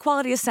with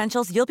high-quality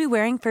essentials you'll be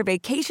wearing for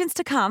vacations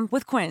to come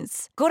with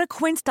Quince. Go to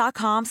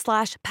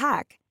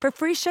quince.com/pack for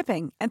free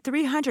shipping and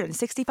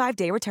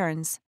 365-day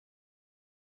returns.